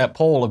accuse that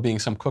poll of being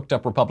some cooked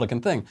up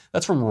Republican thing,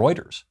 that's from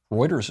Reuters.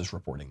 Reuters is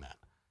reporting that.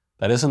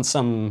 That isn't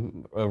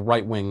some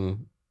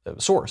right-wing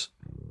source.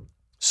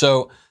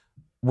 So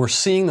we're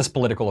seeing this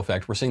political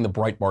effect. We're seeing the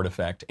Breitbart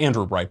effect,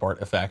 Andrew Breitbart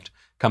effect,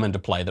 come into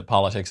play, that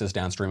politics is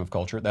downstream of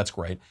culture. That's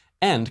great.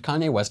 And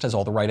Kanye West has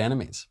all the right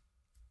enemies.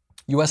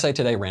 USA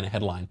Today ran a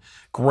headline,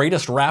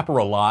 "Greatest Rapper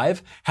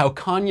Alive, How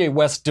Kanye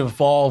West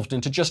Devolved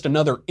into Just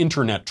Another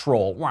Internet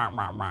Troll."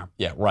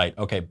 Yeah, right.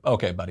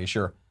 Okay, buddy,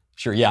 sure.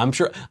 Yeah, I'm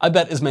sure. I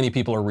bet as many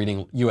people are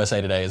reading USA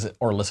Today as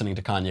or listening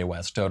to Kanye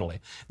West, totally.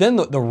 Then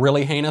the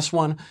really heinous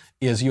one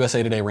is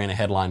USA Today ran a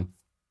headline,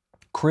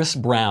 "Chris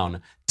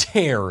Brown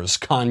tears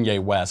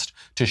Kanye West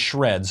to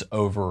shreds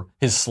over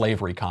his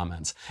slavery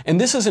comments."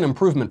 And this is an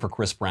improvement for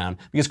Chris Brown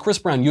because Chris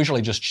Brown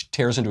usually just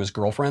tears into his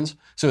girlfriends.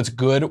 So it's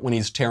good when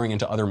he's tearing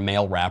into other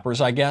male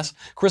rappers, I guess.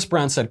 Chris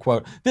Brown said,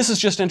 quote, "This is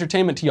just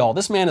entertainment to y'all.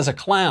 This man is a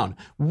clown.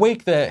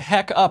 Wake the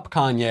heck up,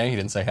 Kanye." He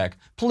didn't say heck.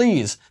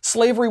 "Please.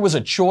 Slavery was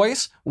a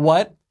choice.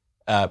 What?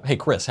 Hey,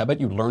 Chris, how about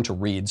you learn to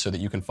read so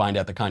that you can find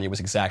out that Kanye was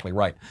exactly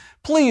right?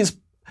 Please,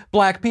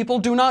 black people,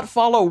 do not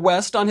follow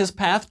West on his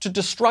path to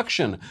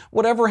destruction.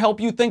 Whatever help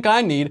you think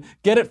I need,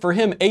 get it for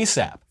him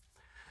ASAP."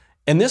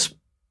 And this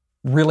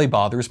really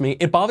bothers me.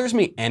 It bothers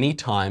me any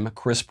time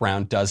Chris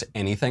Brown does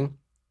anything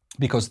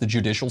because the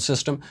judicial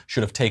system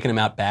should have taken him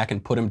out back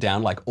and put him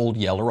down like Old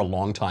Yeller a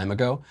long time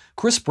ago.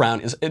 Chris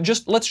Brown is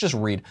let's just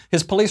read.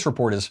 His police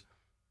report is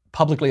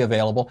publicly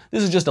available.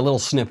 This is just a little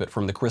snippet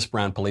from the Chris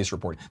Brown police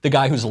report. The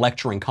guy who's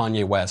lecturing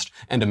Kanye West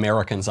and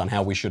Americans on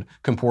how we should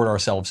comport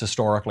ourselves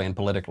historically and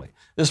politically.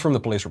 This is from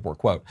the police report,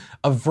 quote,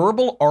 "A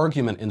verbal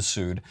argument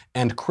ensued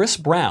and Chris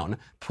Brown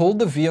pulled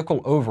the vehicle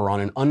over on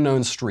an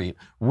unknown street,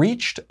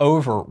 reached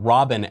over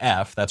Robin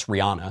F., that's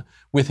Rihanna,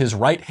 with his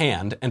right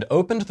hand and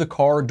opened the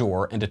car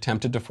door and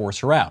attempted to force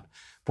her out.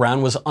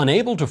 Brown was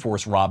unable to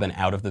force Robin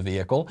out of the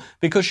vehicle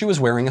because she was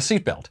wearing a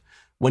seatbelt.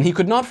 When he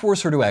could not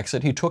force her to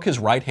exit, he took his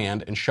right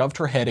hand and shoved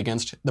her head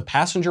against the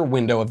passenger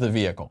window of the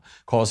vehicle,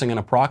 causing an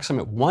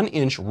approximate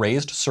 1-inch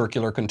raised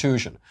circular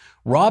contusion.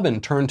 Robin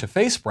turned to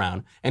face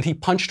Brown, and he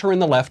punched her in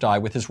the left eye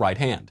with his right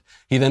hand.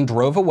 He then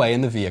drove away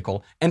in the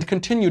vehicle and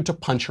continued to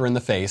punch her in the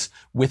face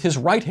with his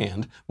right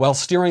hand while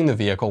steering the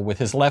vehicle with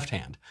his left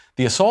hand.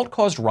 The assault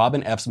caused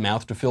Robin F.'s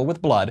mouth to fill with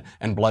blood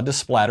and blood to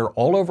splatter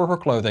all over her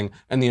clothing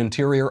and the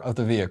interior of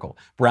the vehicle.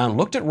 Brown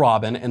looked at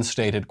Robin and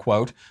stated,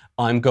 quote,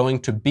 'I'm going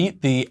to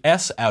beat the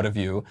S out of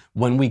you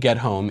when we get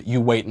home.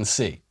 You wait and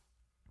see.'"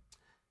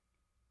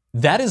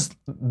 That is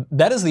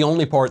the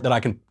only part that I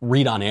can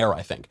read on air,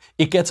 I think.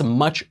 It gets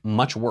much,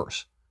 much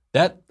worse.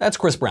 That's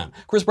Chris Brown.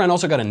 Chris Brown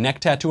also got a neck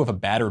tattoo of a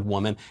battered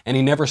woman, and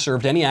he never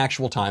served any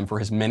actual time for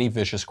his many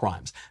vicious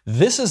crimes.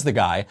 This is the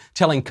guy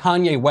telling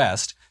Kanye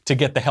West to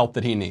get the help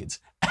that he needs.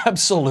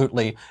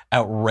 Absolutely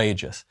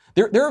outrageous.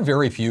 There are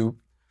very few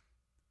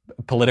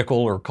political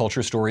or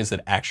culture stories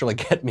that actually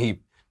get me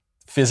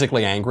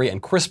physically angry,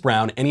 and Chris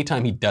Brown,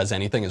 anytime he does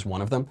anything, is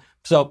one of them.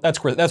 So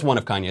that's one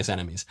of Kanye's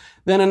enemies.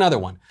 Then another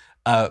one.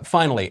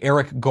 Finally,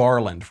 Eric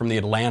Garland from The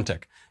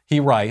Atlantic. He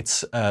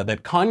writes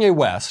that Kanye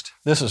West,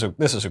 this is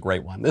a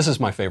great one. This is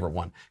my favorite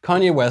one.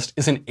 Kanye West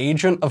is an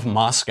agent of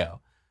Moscow.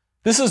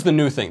 This is the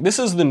new thing. This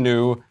is the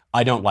new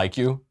I don't like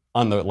you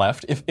on the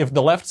left. If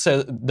the left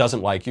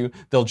doesn't like you,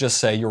 they'll just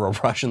say you're a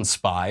Russian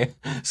spy.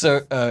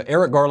 So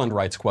Eric Garland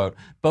writes, quote,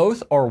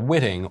 both are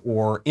witting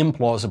or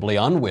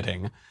implausibly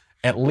unwitting,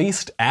 at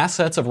least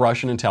assets of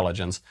Russian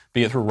intelligence,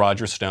 be it through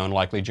Roger Stone,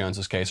 likely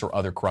Jones's case, or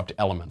other corrupt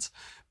elements.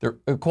 They're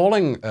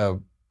calling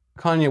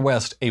Kanye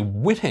West a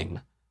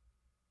witting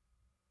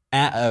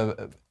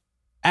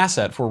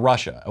asset for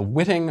Russia, a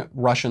witting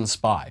Russian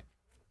spy.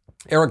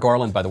 Eric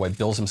Garland, by the way,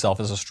 bills himself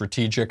as a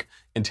strategic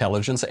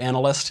intelligence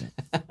analyst.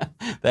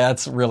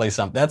 That's really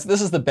something.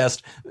 This is the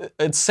best.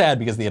 It's sad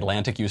because The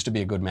Atlantic used to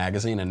be a good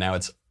magazine, and now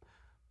it's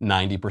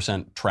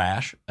 90%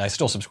 trash. I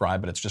still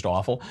subscribe, but it's just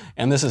awful.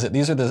 And this is it.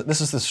 This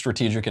is the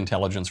strategic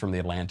intelligence from The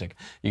Atlantic.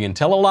 You can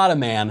tell a lot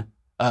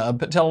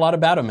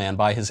about a man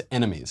by his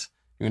enemies.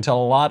 You can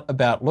tell a lot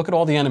about, look at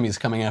all the enemies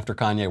coming after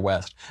Kanye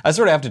West. I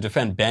sort of have to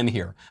defend Ben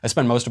here. I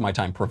spend most of my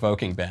time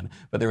provoking Ben.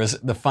 But there was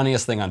the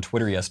funniest thing on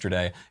Twitter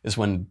yesterday is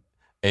when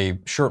a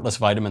shirtless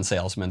vitamin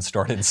salesman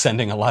started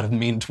sending a lot of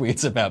mean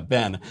tweets about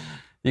Ben.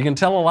 You can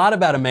tell a lot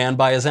about a man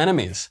by his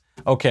enemies.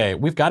 Okay,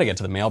 we've got to get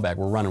to the mailbag.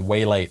 We're running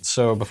way late.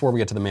 So before we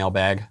get to the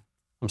mailbag,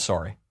 I'm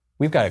sorry.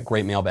 We've got a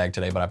great mailbag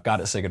today, but I've got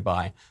to say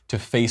goodbye to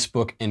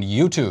Facebook and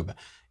YouTube.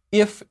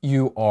 If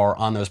you are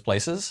on those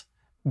places,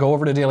 go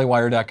over to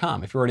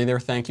dailywire.com. If you're already there,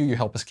 thank you. You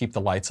help us keep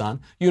the lights on.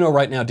 You know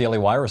right now Daily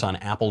Wire is on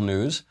Apple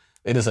News.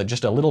 It is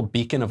just a little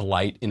beacon of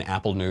light in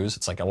Apple News.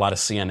 It's like a lot of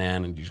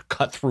CNN, and you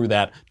cut through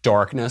that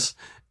darkness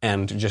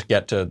and just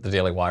get to the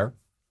Daily Wire.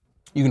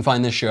 You can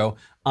find this show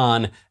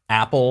on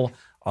Apple,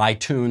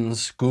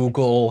 iTunes,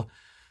 Google,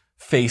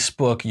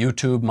 Facebook,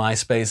 YouTube,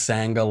 MySpace,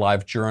 Xanga,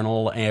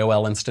 LiveJournal,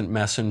 AOL Instant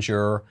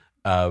Messenger,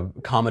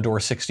 Commodore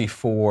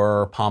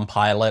 64, Palm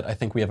Pilot. I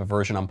think we have a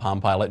version on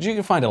Palm Pilot. You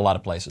can find it a lot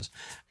of places.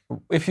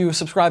 If you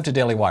subscribe to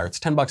Daily Wire, it's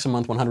 $10 a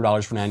month,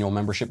 $100 for an annual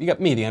membership. You got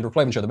me, The Andrew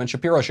Klavan Show, The Ben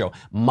Shapiro Show.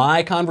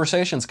 My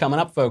conversation's coming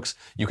up, folks.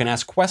 You can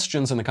ask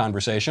questions in the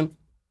conversation.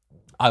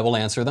 I will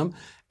answer them.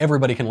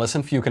 Everybody can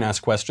listen. Few can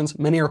ask questions.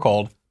 Many are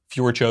called.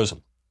 Few are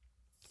chosen.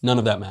 None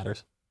of that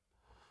matters.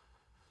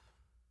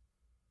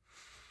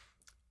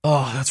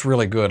 Oh, that's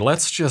really good.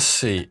 Let's just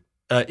see.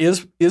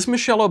 Is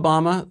Michelle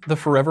Obama the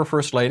forever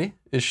first lady?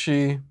 Is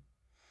she...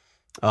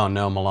 Oh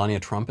no, Melania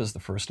Trump is the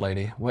first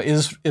lady. Well,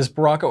 is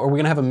Barack? Are we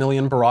going to have a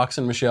million Baracks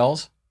and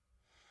Michelles?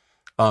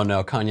 Oh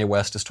no, Kanye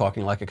West is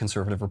talking like a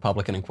conservative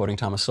Republican and quoting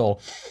Thomas Sowell.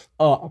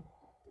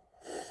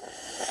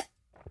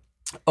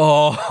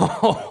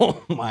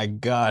 Oh my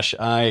gosh!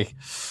 All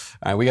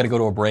right, we got to go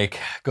to a break.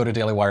 Go to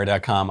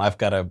dailywire.com. I've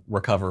got to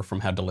recover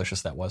from how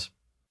delicious that was.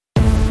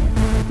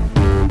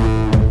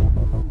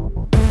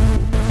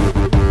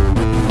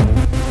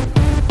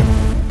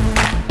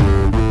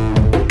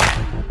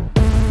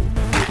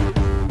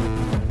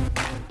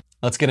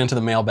 Let's get into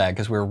the mailbag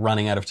because we're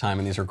running out of time,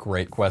 and these are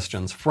great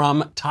questions.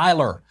 From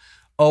Tyler.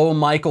 Oh,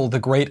 Michael, the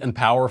great and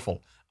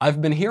powerful.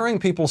 I've been hearing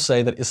people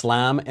say that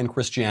Islam and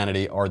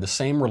Christianity are the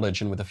same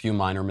religion with a few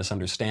minor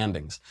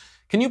misunderstandings.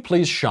 Can you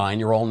please shine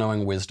your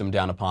all-knowing wisdom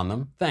down upon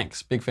them?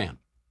 Thanks. Big fan.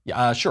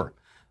 Yeah, sure.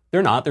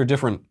 They're not. They're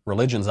different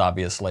religions,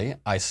 obviously.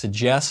 I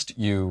suggest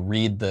you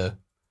read the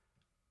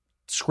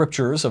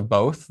scriptures of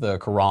both, the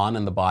Quran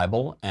and the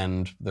Bible,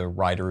 and the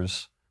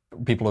writers,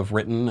 people who have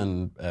written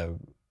and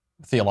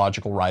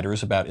theological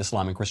writers about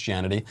Islam and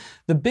Christianity.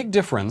 The big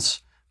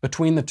difference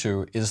between the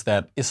two is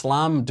that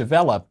Islam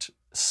developed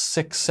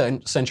 6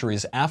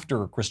 centuries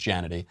after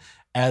Christianity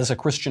as a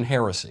Christian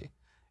heresy.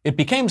 It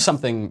became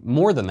something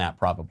more than that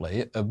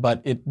probably,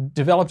 but it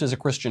developed as a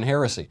Christian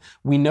heresy.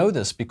 We know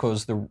this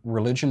because the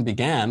religion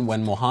began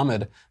when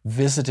Muhammad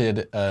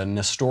visited a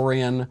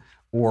Nestorian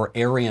or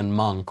Arian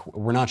monk.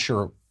 We're not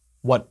sure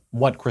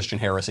what Christian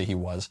heresy he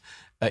was.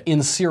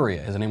 In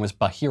Syria. His name was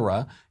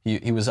Bahira.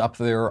 He was up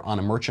there on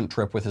a merchant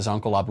trip with his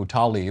uncle Abu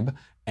Talib,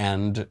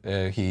 and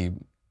he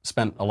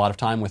spent a lot of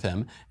time with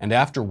him, and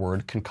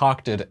afterward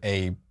concocted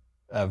a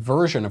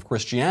version of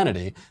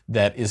Christianity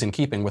that is in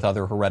keeping with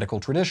other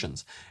heretical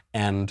traditions.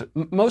 And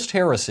most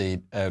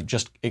heresy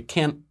it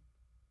can't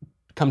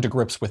come to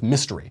grips with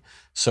mystery.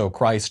 So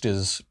Christ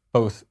is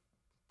both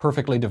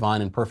perfectly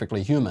divine and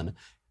perfectly human.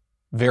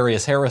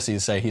 Various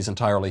heresies say he's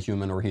entirely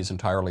human or he's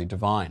entirely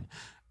divine.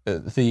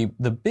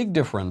 The big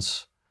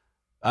difference,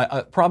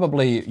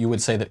 probably you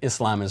would say that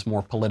Islam is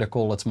more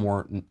political, it's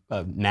more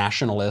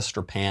nationalist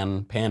or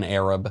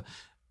pan-Arab,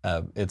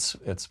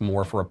 it's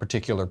more for a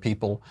particular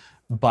people,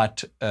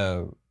 but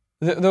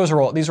These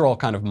are all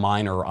kind of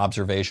minor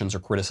observations or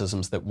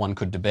criticisms that one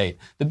could debate.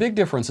 The big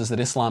difference is that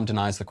Islam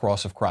denies the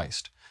cross of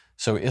Christ.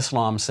 So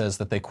Islam says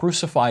that they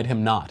crucified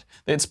him not.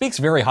 It speaks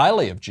very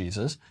highly of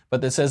Jesus,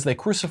 but it says they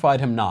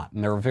crucified him not.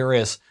 And there are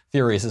various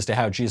theories as to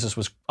how Jesus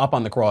was up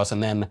on the cross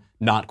and then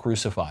not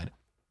crucified.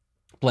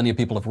 Plenty of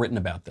people have written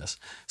about this.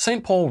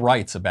 St. Paul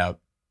writes about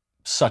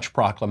such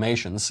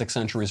proclamations 6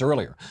 centuries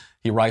earlier.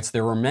 He writes,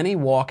 "There are many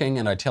walking,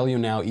 and I tell you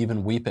now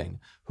even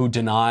weeping, who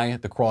deny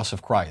the cross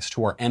of Christ,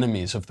 who are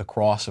enemies of the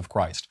cross of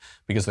Christ,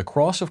 because the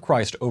cross of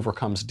Christ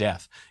overcomes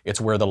death.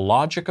 It's where the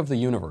logic of the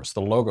universe,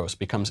 the Logos,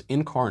 becomes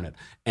incarnate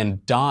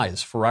and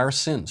dies for our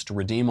sins to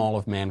redeem all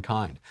of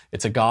mankind.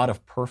 It's a God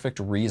of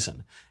perfect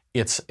reason.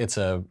 It's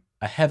a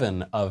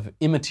heaven of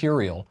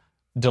immaterial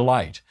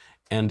delight.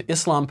 And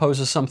Islam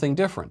poses something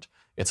different.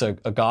 It's a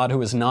God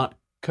who is not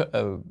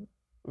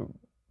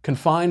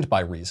confined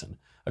by reason,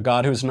 a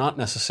God who's not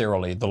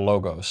necessarily the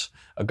Logos,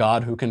 a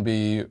God who can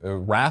be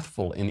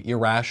wrathful in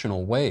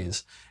irrational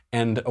ways,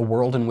 and a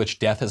world in which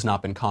death has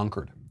not been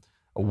conquered,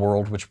 a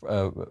world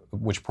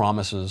which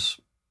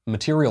promises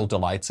material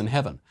delights in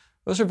heaven."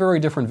 Those are very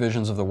different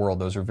visions of the world.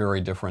 Those are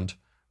very different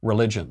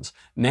religions.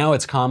 Now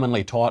it's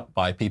commonly taught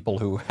by people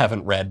who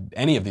haven't read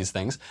any of these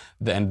things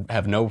and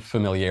have no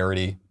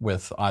familiarity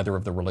with either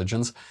of the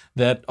religions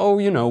that,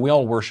 we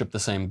all worship the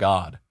same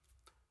God.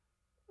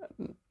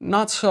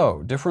 Not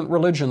so. Different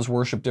religions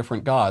worship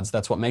different gods.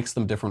 That's what makes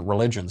them different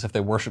religions. If they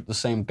worship the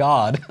same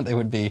God, they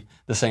would be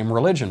the same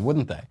religion,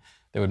 wouldn't they?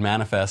 They would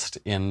manifest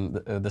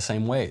in the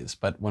same ways.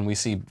 But when we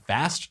see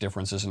vast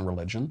differences in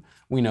religion,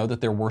 we know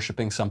that they're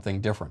worshiping something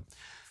different.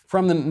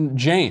 From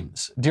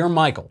James, "Dear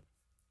Michael,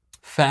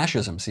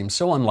 fascism seems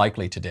so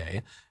unlikely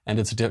today, and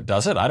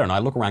does it? I don't know. I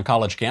look around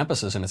college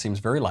campuses and it seems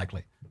very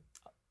likely."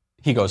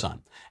 He goes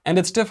on, "And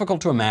it's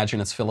difficult to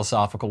imagine its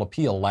philosophical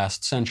appeal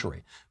last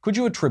century. Could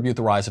you attribute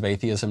the rise of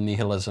atheism,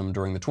 nihilism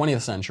during the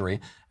 20th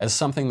century as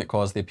something that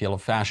caused the appeal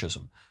of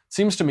fascism? It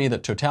seems to me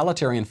that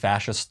totalitarian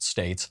fascist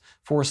states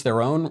force their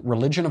own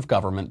religion of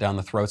government down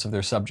the throats of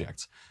their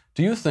subjects.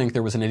 Do you think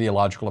there was an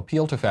ideological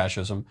appeal to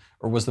fascism,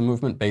 or was the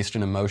movement based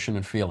in emotion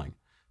and feeling?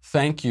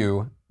 Thanks,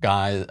 you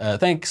guys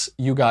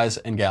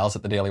and gals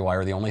at the Daily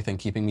Wire, the only thing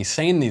keeping me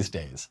sane these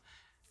days."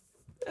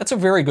 That's a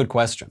very good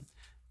question,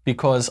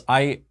 because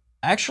I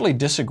actually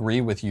disagree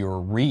with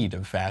your read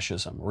of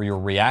fascism or your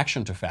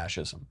reaction to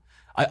fascism.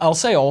 I'll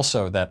say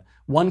also that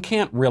one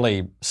can't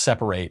really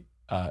separate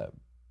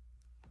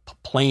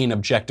plain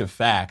objective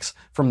facts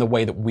from the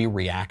way that we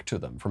react to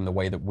them, from the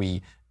way that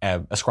we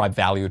ascribe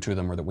value to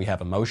them or that we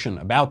have emotion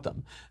about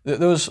them.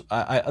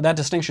 That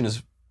distinction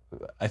is,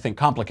 I think,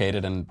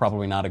 complicated and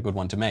probably not a good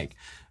one to make.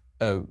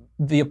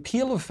 The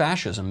appeal of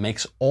fascism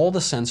makes all the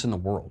sense in the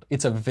world.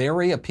 It's a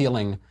very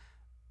appealing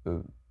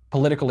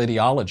political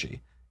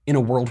ideology in a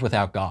world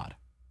without God.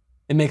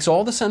 It makes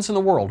all the sense in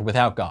the world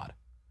without God.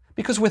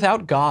 Because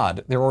without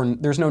God,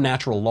 there's no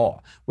natural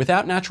law.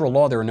 Without natural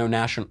law, there are no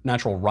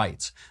natural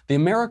rights. The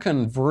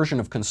American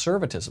version of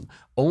conservatism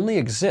only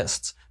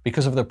exists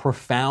because of the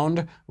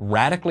profound,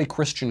 radically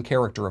Christian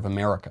character of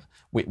America.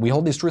 We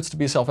hold these truths to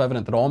be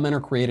self-evident, that all men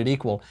are created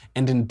equal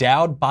and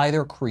endowed by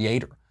their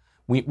Creator.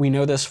 We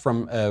know this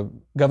from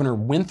Governor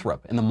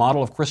Winthrop in the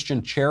model of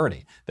Christian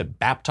charity that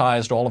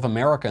baptized all of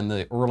America in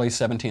the early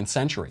 17th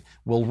century.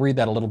 We'll read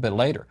that a little bit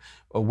later.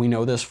 We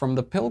know this from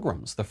the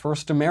Pilgrims, the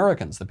first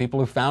Americans, the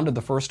people who founded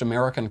the first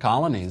American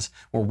colonies,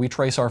 where we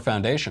trace our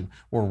foundation,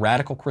 were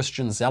radical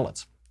Christian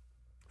zealots.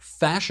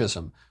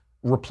 Fascism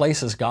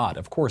replaces God.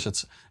 Of course,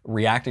 it's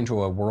reacting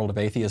to a world of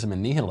atheism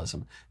and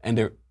nihilism, and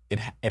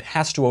it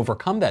has to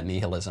overcome that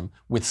nihilism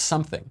with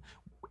something.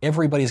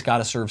 Everybody's got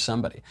to serve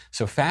somebody.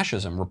 So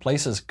fascism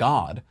replaces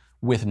God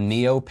with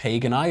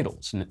neo-pagan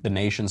idols, the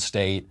nation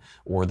state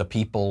or the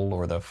people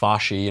or the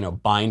fasci,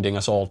 binding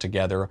us all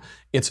together.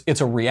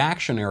 It's a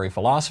reactionary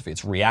philosophy.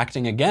 It's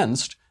reacting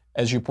against,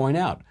 as you point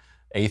out,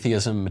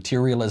 atheism,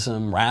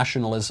 materialism,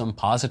 rationalism,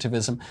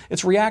 positivism.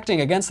 It's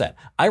reacting against that.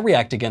 I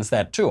react against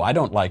that too. I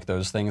don't like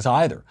those things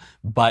either.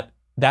 But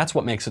that's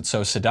what makes it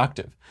so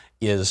seductive,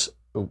 is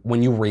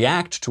when you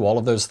react to all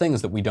of those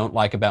things that we don't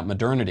like about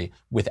modernity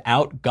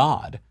without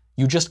God,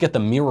 you just get the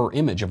mirror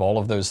image of all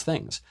of those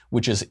things,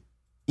 which is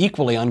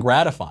equally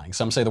ungratifying.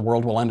 Some say the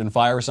world will end in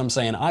fire, some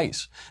say in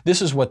ice.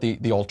 This is what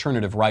the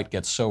alternative right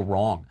gets so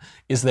wrong,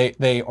 is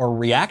they are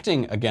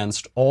reacting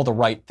against all the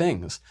right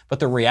things, but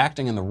they're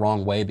reacting in the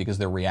wrong way because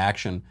their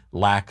reaction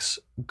lacks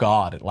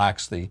God. It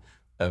lacks the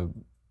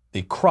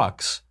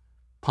crux,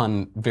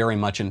 pun very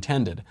much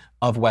intended,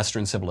 of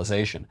Western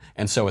civilization.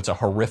 And so it's a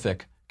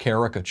horrific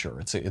caricature.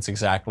 It's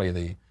exactly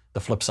the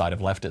flip side of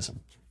leftism.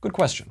 Good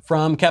question.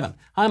 From Kevin.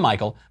 Hi,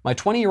 Michael. My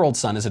 20-year-old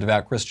son is a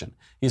devout Christian.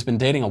 He's been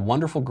dating a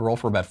wonderful girl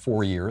for about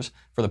 4 years.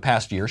 For the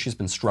past year, she's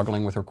been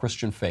struggling with her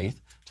Christian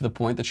faith to the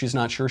point that she's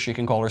not sure she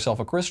can call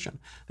herself a Christian.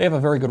 They have a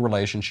very good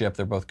relationship.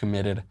 They're both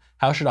committed.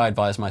 How should I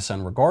advise my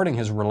son regarding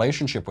his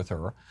relationship with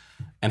her,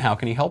 and how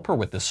can he help her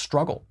with this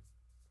struggle?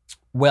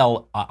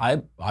 Well,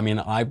 I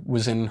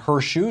was in her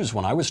shoes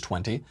when I was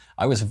 20.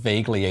 I was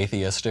vaguely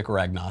atheistic or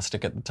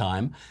agnostic at the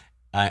time.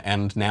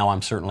 and now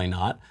I'm certainly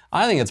not.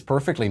 I think it's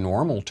perfectly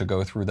normal to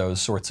go through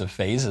those sorts of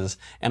phases,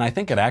 and I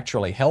think it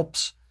actually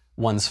helps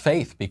one's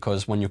faith,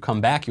 because when you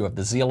come back, you have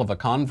the zeal of a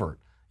convert,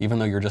 even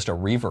though you're just a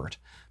revert.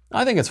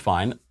 I think it's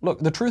fine. Look,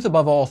 the truth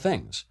above all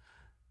things.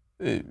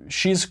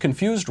 She's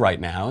confused right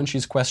now, and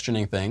she's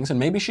questioning things, and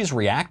maybe she's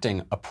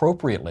reacting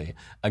appropriately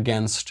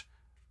against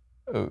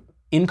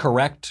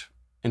incorrect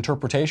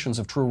interpretations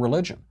of true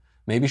religion.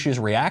 Maybe she's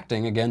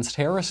reacting against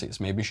heresies.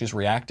 Maybe she's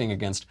reacting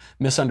against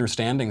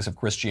misunderstandings of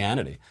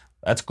Christianity.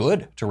 That's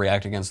good to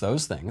react against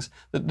those things.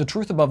 The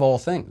truth above all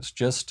things.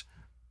 Just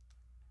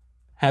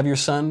have your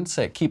son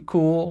say, keep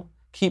cool,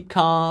 keep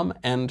calm,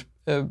 and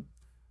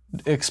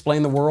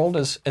explain the world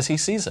as he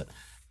sees it.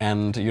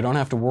 And you don't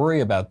have to worry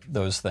about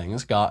those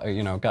things. God,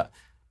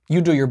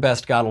 you do your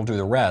best, God will do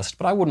the rest.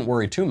 But I wouldn't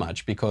worry too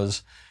much,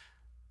 because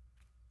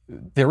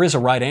there is a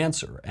right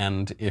answer.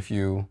 And if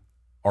you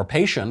are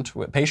patient,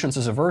 patience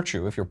is a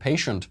virtue. If you're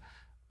patient,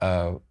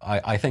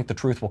 I think the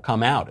truth will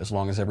come out, as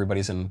long as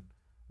everybody's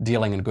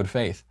dealing in good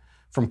faith.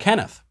 From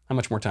Kenneth, how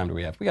much more time do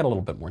we have? We got a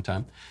little bit more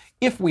time.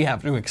 If we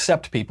have to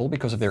accept people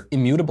because of their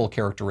immutable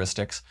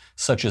characteristics,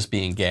 such as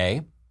being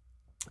gay,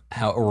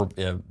 or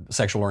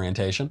sexual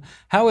orientation,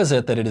 how is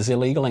it that it is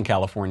illegal in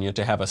California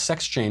to have a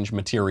sex change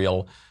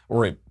material,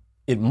 or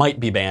it might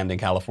be banned in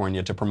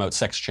California to promote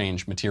sex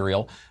change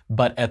material,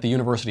 but at the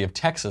University of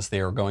Texas, they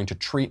are going to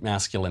treat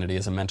masculinity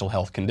as a mental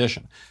health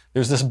condition?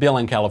 There's this bill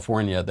in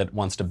California that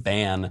wants to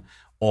ban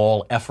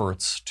all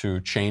efforts to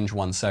change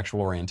one's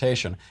sexual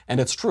orientation. And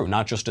it's true,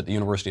 not just at the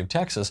University of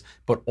Texas,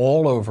 but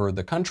all over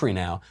the country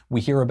now,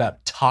 we hear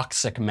about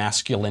toxic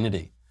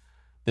masculinity.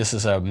 This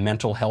is a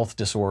mental health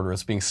disorder.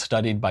 It's being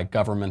studied by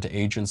government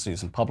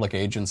agencies and public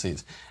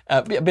agencies.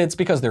 It's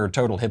because they're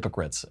total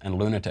hypocrites and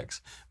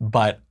lunatics.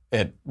 But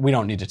we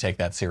don't need to take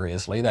that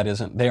seriously.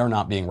 They are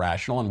not being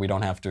rational, and we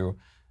don't have to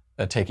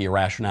take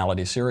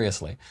irrationality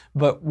seriously.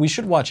 But we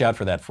should watch out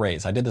for that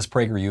phrase. I did this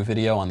PragerU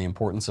video on the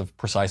importance of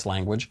precise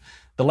language.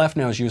 The left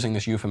now is using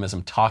this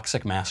euphemism,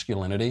 toxic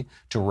masculinity,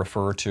 to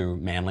refer to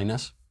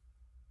manliness.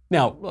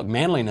 Now, look,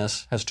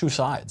 manliness has two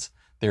sides.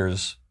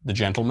 There's the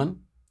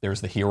gentleman,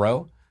 there's the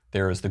hero,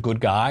 there's the good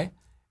guy,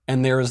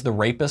 and there's the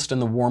rapist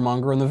and the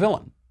warmonger and the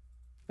villain.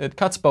 It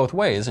cuts both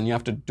ways, and you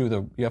have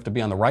to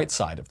be on the right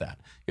side of that.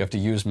 You have to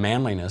use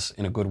manliness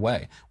in a good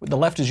way. The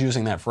left is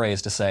using that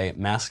phrase to say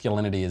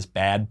masculinity is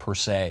bad per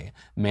se,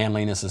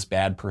 manliness is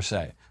bad per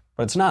se.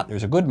 But it's not.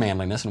 There's a good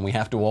manliness, and we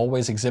have to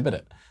always exhibit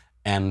it.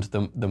 And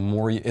the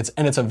more it's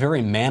a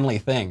very manly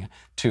thing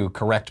to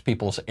correct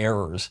people's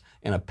errors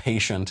in a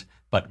patient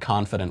but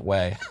confident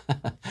way.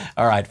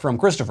 All right, from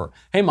Christopher.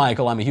 Hey,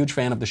 Michael, I'm a huge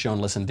fan of the show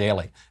and listen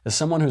daily. As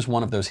someone who's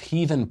one of those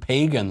heathen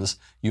pagans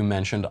you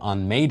mentioned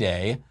on May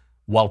Day,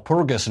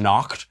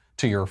 Walpurgisnacht,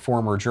 to your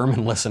former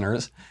German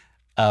listeners,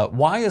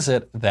 why is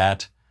it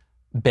that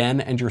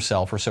Ben and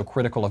yourself are so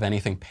critical of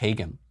anything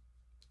pagan?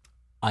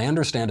 I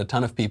understand a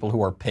ton of people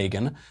who are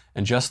pagan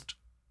and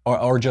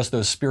are just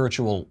those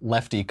spiritual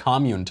lefty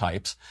commune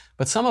types,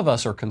 but some of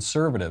us are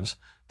conservatives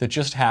that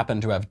just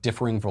happen to have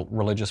differing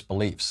religious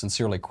beliefs.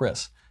 Sincerely,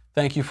 Chris.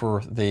 Thank you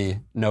for the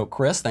note,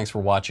 Chris. Thanks for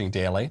watching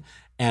daily.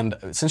 And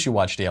since you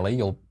watch daily,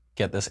 you'll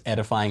get this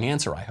edifying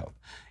answer, I hope.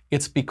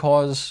 It's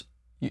because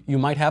you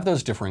might have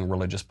those differing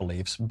religious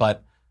beliefs,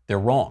 but they're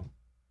wrong.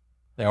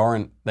 They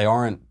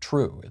aren't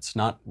true.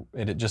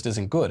 It just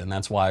isn't good, and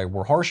that's why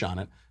we're harsh on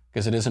it,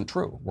 because it isn't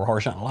true. We're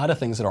harsh on a lot of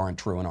things that aren't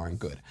true and aren't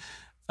good.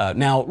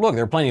 Now, look,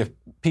 there are plenty of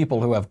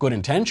people who have good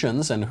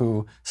intentions and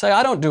who say,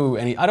 I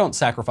don't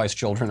sacrifice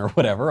children or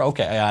whatever.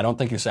 Okay, I don't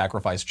think you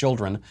sacrifice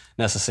children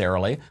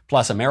necessarily.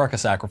 Plus, America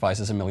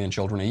sacrifices 1 million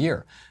children a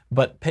year.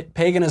 But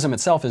paganism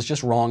itself is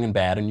just wrong and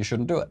bad, and you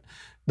shouldn't do it.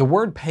 The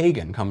word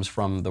pagan comes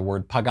from the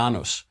word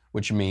paganus,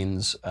 which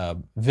means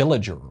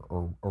villager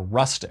or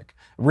rustic.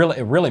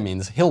 It really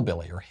means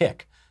hillbilly or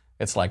hick.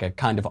 It's like a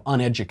kind of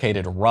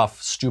uneducated,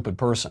 rough, stupid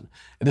person.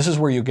 This is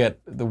where you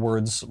get the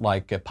words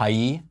like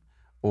paï,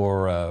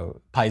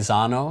 or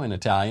paesano in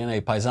Italian,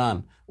 a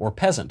paisan, or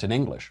peasant in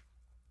English.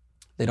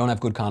 They don't have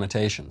good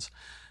connotations.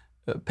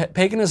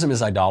 Paganism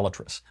is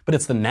idolatrous, but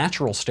it's the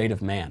natural state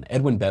of man.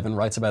 Edwin Bevan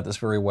writes about this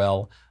very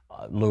well.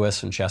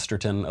 Lewis and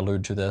Chesterton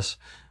allude to this.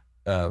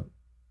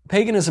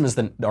 Paganism is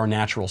our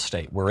natural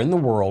state. We're in the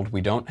world.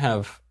 We don't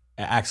have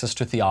access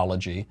to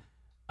theology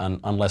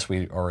unless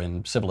we are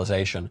in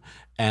civilization.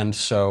 And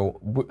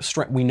so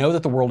we know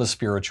that the world is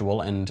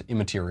spiritual and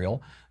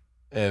immaterial.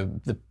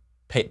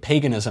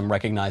 Paganism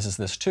recognizes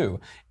this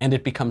too, and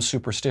it becomes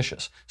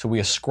superstitious. So we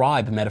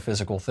ascribe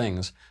metaphysical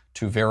things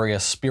to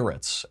various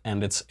spirits,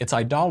 and it's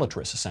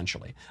idolatrous,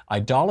 essentially.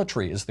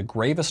 Idolatry is the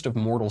gravest of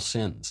mortal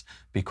sins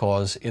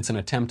because it's an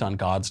attempt on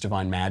God's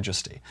divine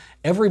majesty.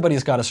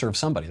 Everybody's got to serve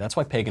somebody. That's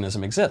why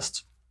paganism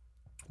exists.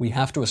 We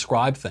have to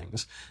ascribe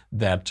things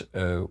that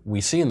we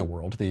see in the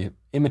world, the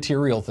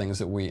immaterial things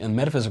and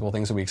metaphysical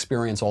things that we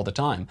experience all the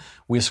time.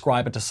 We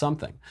ascribe it to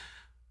something.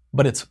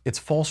 But it's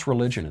false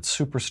religion, it's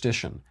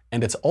superstition,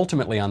 and it's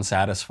ultimately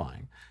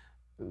unsatisfying.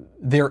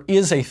 There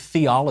is a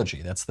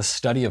theology, that's the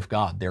study of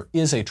God. There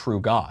is a true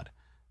God.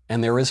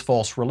 and there is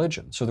false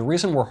religion. So the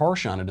reason we're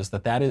harsh on it is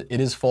that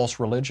it is false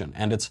religion,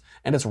 and it's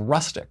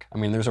rustic. I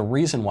mean, there's a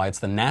reason why it's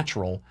the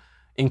natural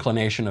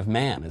inclination of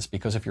man, is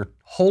because if you're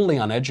wholly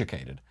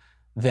uneducated,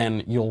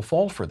 then you'll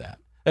fall for that.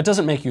 It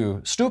doesn't make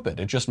you stupid.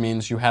 It just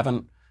means you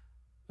haven't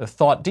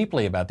thought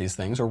deeply about these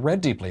things or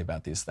read deeply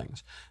about these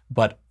things.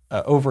 But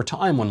over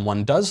time, when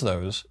one does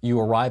those, you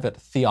arrive at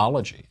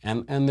theology.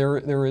 And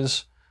there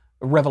is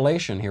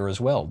revelation here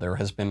as well. There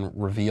has been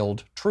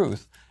revealed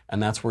truth,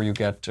 and that's where you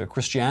get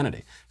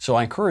Christianity. So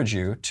I encourage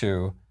you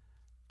to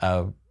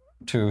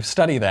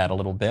study that a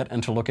little bit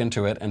and to look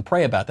into it and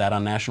pray about that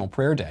on National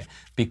Prayer Day.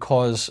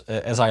 Because,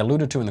 as I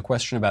alluded to in the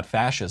question about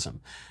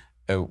fascism,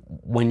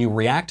 when you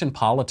react in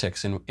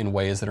politics in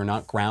ways that are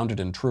not grounded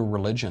in true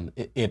religion,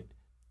 it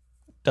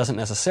doesn't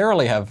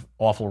necessarily have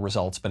awful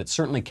results, but it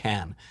certainly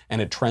can,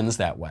 and it trends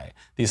that way.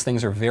 These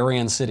things are very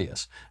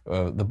insidious.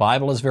 The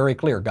Bible is very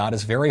clear. God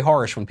is very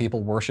harsh when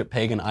people worship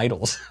pagan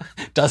idols.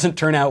 Doesn't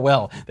turn out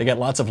well. They get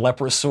lots of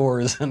leprous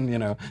sores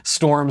and,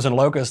 storms and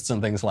locusts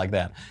and things like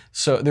that.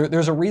 So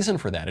there's a reason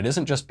for that. It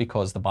isn't just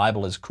because the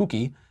Bible is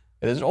kooky.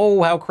 It is,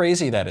 oh, how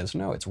crazy that is.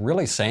 No, it's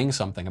really saying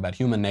something about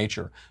human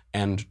nature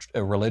and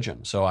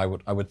religion. So I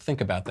would think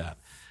about that.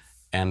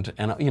 And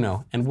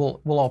we'll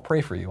all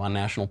pray for you on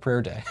National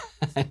Prayer Day.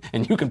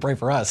 And you can pray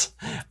for us.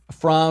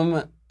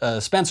 From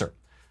Spencer.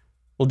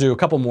 We'll do a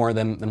couple more,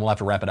 then we'll have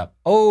to wrap it up.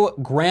 Oh,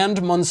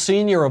 Grand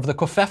Monsignor of the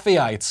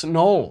Covfeffiites,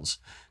 Knowles.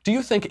 Do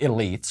you think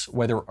elites,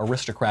 whether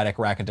aristocratic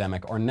or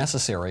academic, are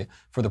necessary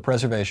for the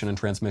preservation and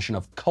transmission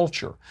of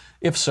culture?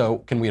 If so,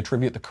 can we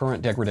attribute the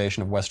current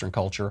degradation of Western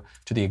culture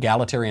to the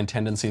egalitarian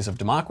tendencies of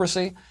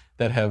democracy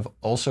that have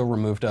also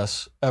removed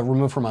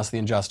from us the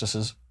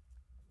injustices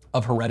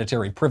of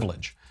hereditary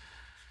privilege?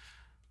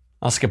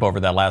 I'll skip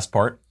over that last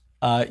part.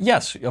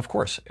 Yes, of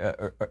course.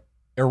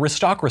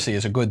 Aristocracy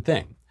is a good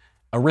thing.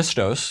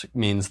 Aristos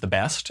means the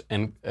best,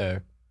 and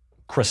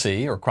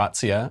krasi or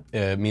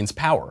kratia means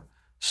power.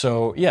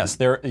 So yes,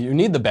 you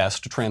need the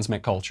best to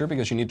transmit culture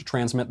because you need to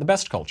transmit the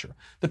best culture.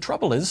 The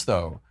trouble is,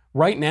 though,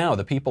 right now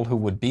the people who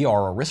would be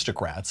our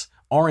aristocrats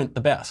aren't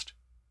the best.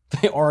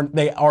 They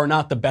are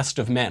not the best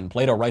of men.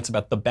 Plato writes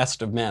about the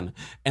best of men,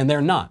 and they're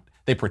not.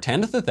 They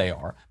pretend that they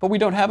are, but we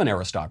don't have an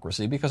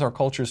aristocracy because our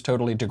culture is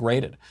totally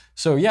degraded.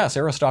 So yes,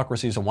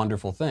 aristocracy is a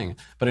wonderful thing,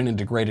 but in a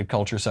degraded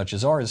culture such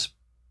as ours,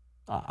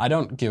 I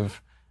don't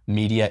give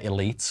media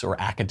elites or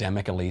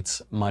academic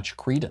elites much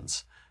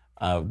credence.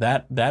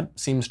 That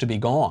seems to be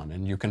gone,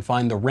 and you can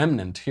find the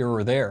remnant here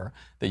or there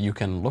that you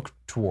can look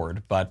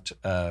toward. But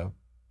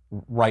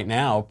right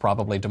now,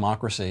 probably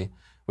democracy,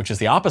 which is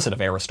the opposite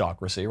of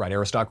aristocracy, right?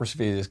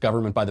 Aristocracy is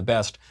government by the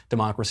best.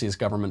 Democracy is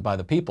government by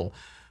the people.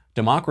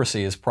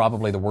 Democracy is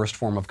probably the worst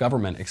form of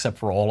government, except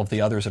for all of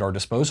the others at our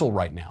disposal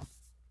right now.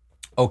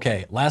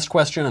 Okay, last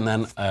question, and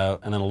then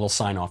a little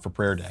sign-off for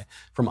Prayer Day.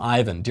 From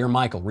Ivan. Dear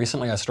Michael,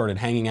 recently I started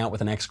hanging out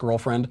with an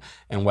ex-girlfriend,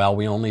 and while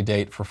we only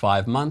dated for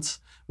 5 months,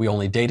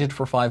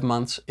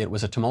 it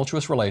was a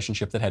tumultuous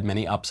relationship that had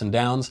many ups and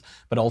downs,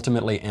 but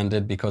ultimately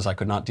ended because I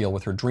could not deal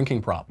with her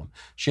drinking problem.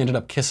 She ended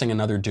up kissing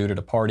another dude at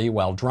a party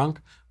while drunk,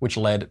 which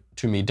led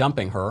to me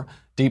dumping her.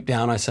 Deep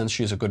down, I sense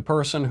she's a good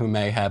person who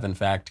may have, in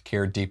fact,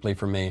 cared deeply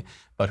for me,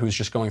 but who's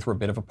just going through a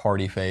bit of a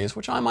party phase,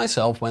 which I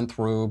myself went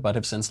through, but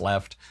have since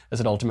left,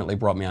 as it ultimately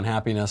brought me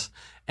unhappiness.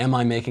 Am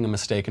I making a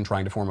mistake in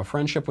trying to form a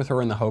friendship with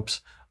her in the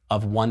hopes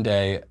of one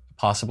day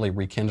possibly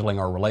rekindling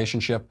our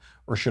relationship,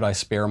 or should I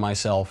spare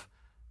myself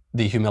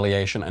the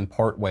humiliation and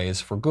part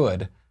ways for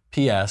good?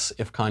 P.S.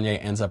 If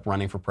Kanye ends up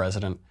running for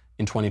president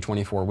in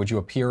 2024, would you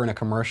appear in a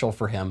commercial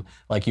for him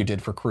like you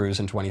did for Cruz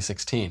in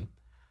 2016?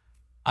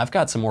 I've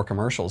got some more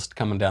commercials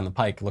coming down the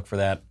pike. Look for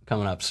that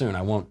coming up soon.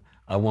 I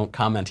won't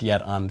comment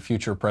yet on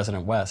future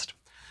President West.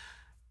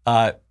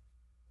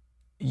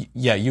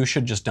 Yeah, you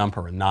should just dump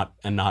her and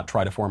not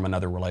try to form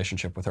another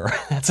relationship with her.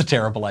 That's a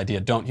terrible idea.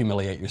 Don't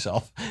humiliate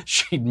yourself.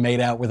 She'd made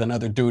out with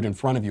another dude in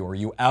front of you. Are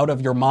you out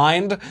of your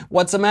mind?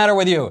 What's the matter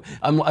with you?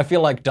 I feel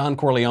like Don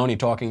Corleone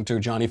talking to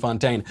Johnny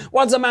Fontaine.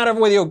 What's the matter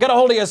with you? Get a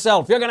hold of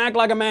yourself. You're gonna act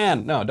like a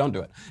man. No, don't do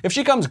it. If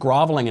she comes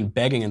groveling and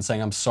begging and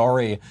saying, I'm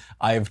sorry,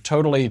 I've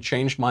totally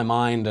changed my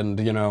mind, and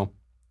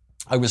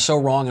I was so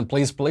wrong, and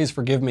please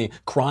forgive me,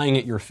 crying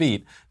at your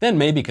feet, then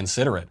maybe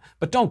consider it.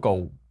 But don't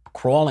go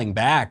crawling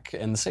back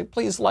and say,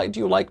 please, do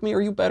you like me?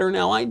 Are you better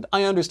now?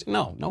 I understand.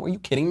 No, are you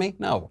kidding me?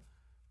 No,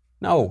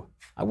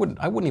 I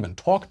wouldn't even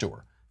talk to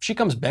her. If she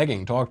comes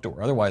begging, talk to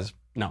her. Otherwise,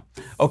 no.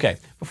 Okay,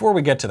 before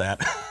we get to that,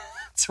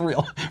 it's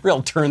a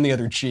real turn the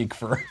other cheek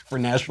for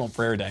National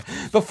Prayer Day.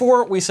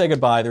 Before we say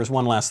goodbye, there's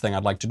one last thing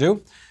I'd like to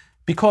do.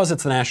 Because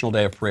it's the National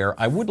Day of Prayer,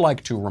 I would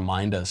like to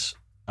remind us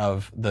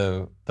of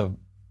the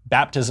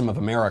baptism of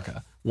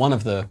America, one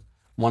of the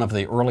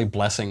early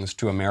blessings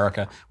to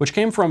America, which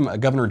came from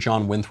Governor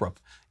John Winthrop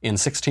in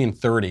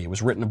 1630. It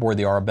was written aboard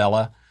the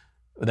Arabella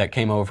that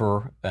came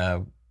over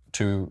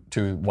to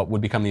what would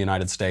become the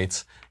United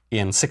States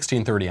in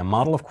 1630, a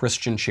model of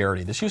Christian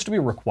charity. This used to be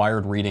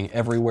required reading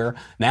everywhere.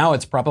 Now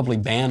it's probably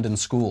banned in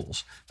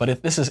schools.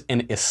 But this is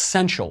an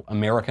essential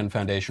American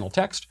foundational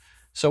text,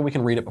 so we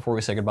can read it before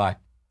we say goodbye.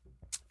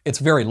 It's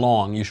very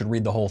long. You should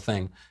read the whole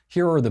thing.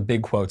 Here are the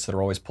big quotes that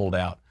are always pulled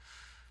out.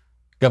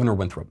 Governor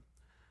Winthrop.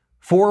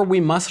 For we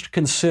must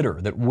consider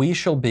that we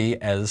shall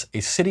be as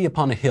a city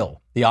upon a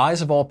hill. The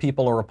eyes of all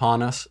people are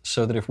upon us,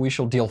 so that if we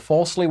shall deal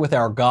falsely with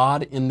our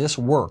God in this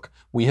work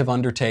we have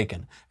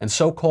undertaken, and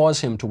so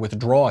cause him to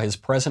withdraw his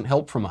present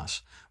help from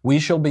us, we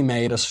shall be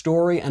made a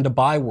story and a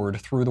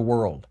byword through the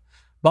world.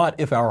 But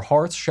if our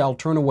hearts shall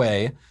turn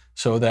away,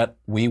 so that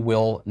we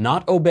will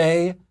not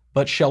obey,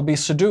 but shall be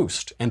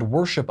seduced, and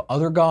worship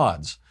other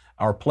gods,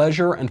 our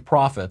pleasure and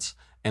profits,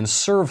 and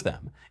serve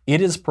them,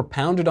 it is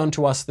propounded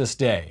unto us this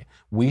day,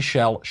 we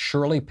shall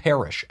surely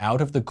perish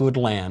out of the good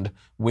land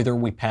whither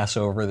we pass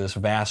over this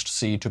vast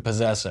sea to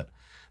possess it.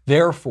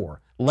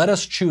 Therefore, let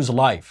us choose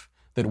life,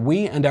 that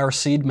we and our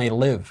seed may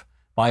live,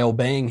 by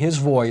obeying his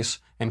voice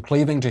and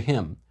cleaving to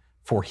him,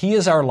 for he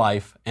is our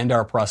life and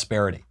our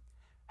prosperity.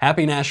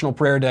 Happy National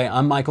Prayer Day.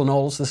 I'm Michael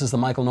Knowles. This is The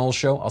Michael Knowles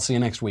Show. I'll see you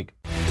next week.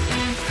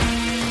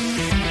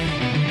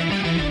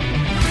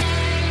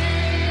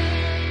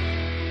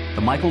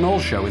 The Michael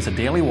Knowles Show is a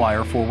Daily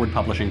Wire Forward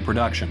Publishing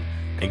production.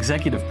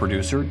 Executive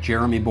producer,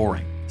 Jeremy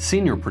Boring.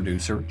 Senior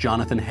producer,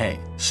 Jonathan Hay.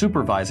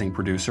 Supervising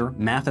producer,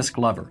 Mathis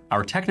Glover.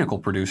 Our technical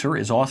producer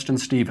is Austin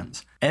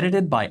Stevens.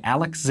 Edited by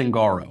Alex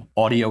Zingaro.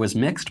 Audio is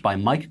mixed by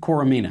Mike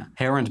Coromina.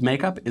 Hair and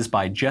makeup is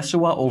by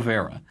Jesua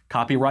Olvera.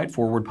 Copyright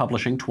Forward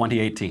Publishing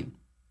 2018.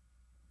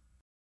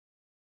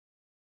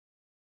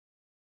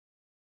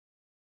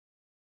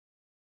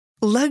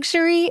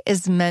 Luxury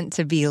is meant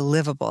to be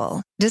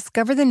livable.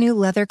 Discover the new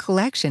leather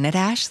collection at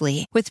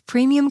Ashley with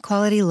premium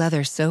quality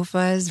leather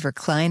sofas,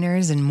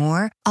 recliners, and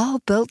more, all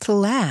built to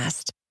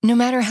last. No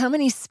matter how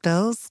many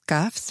spills,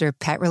 scuffs, or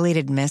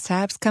pet-related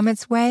mishaps come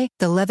its way,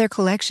 the leather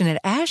collection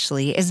at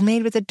Ashley is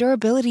made with the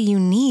durability you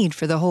need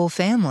for the whole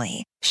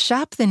family.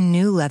 Shop the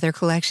new leather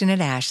collection at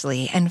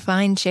Ashley and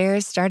find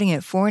chairs starting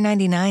at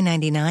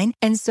 $499.99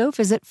 and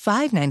sofas at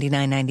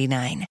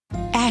 $599.99.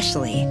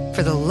 Ashley,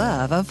 for the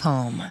love of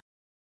home.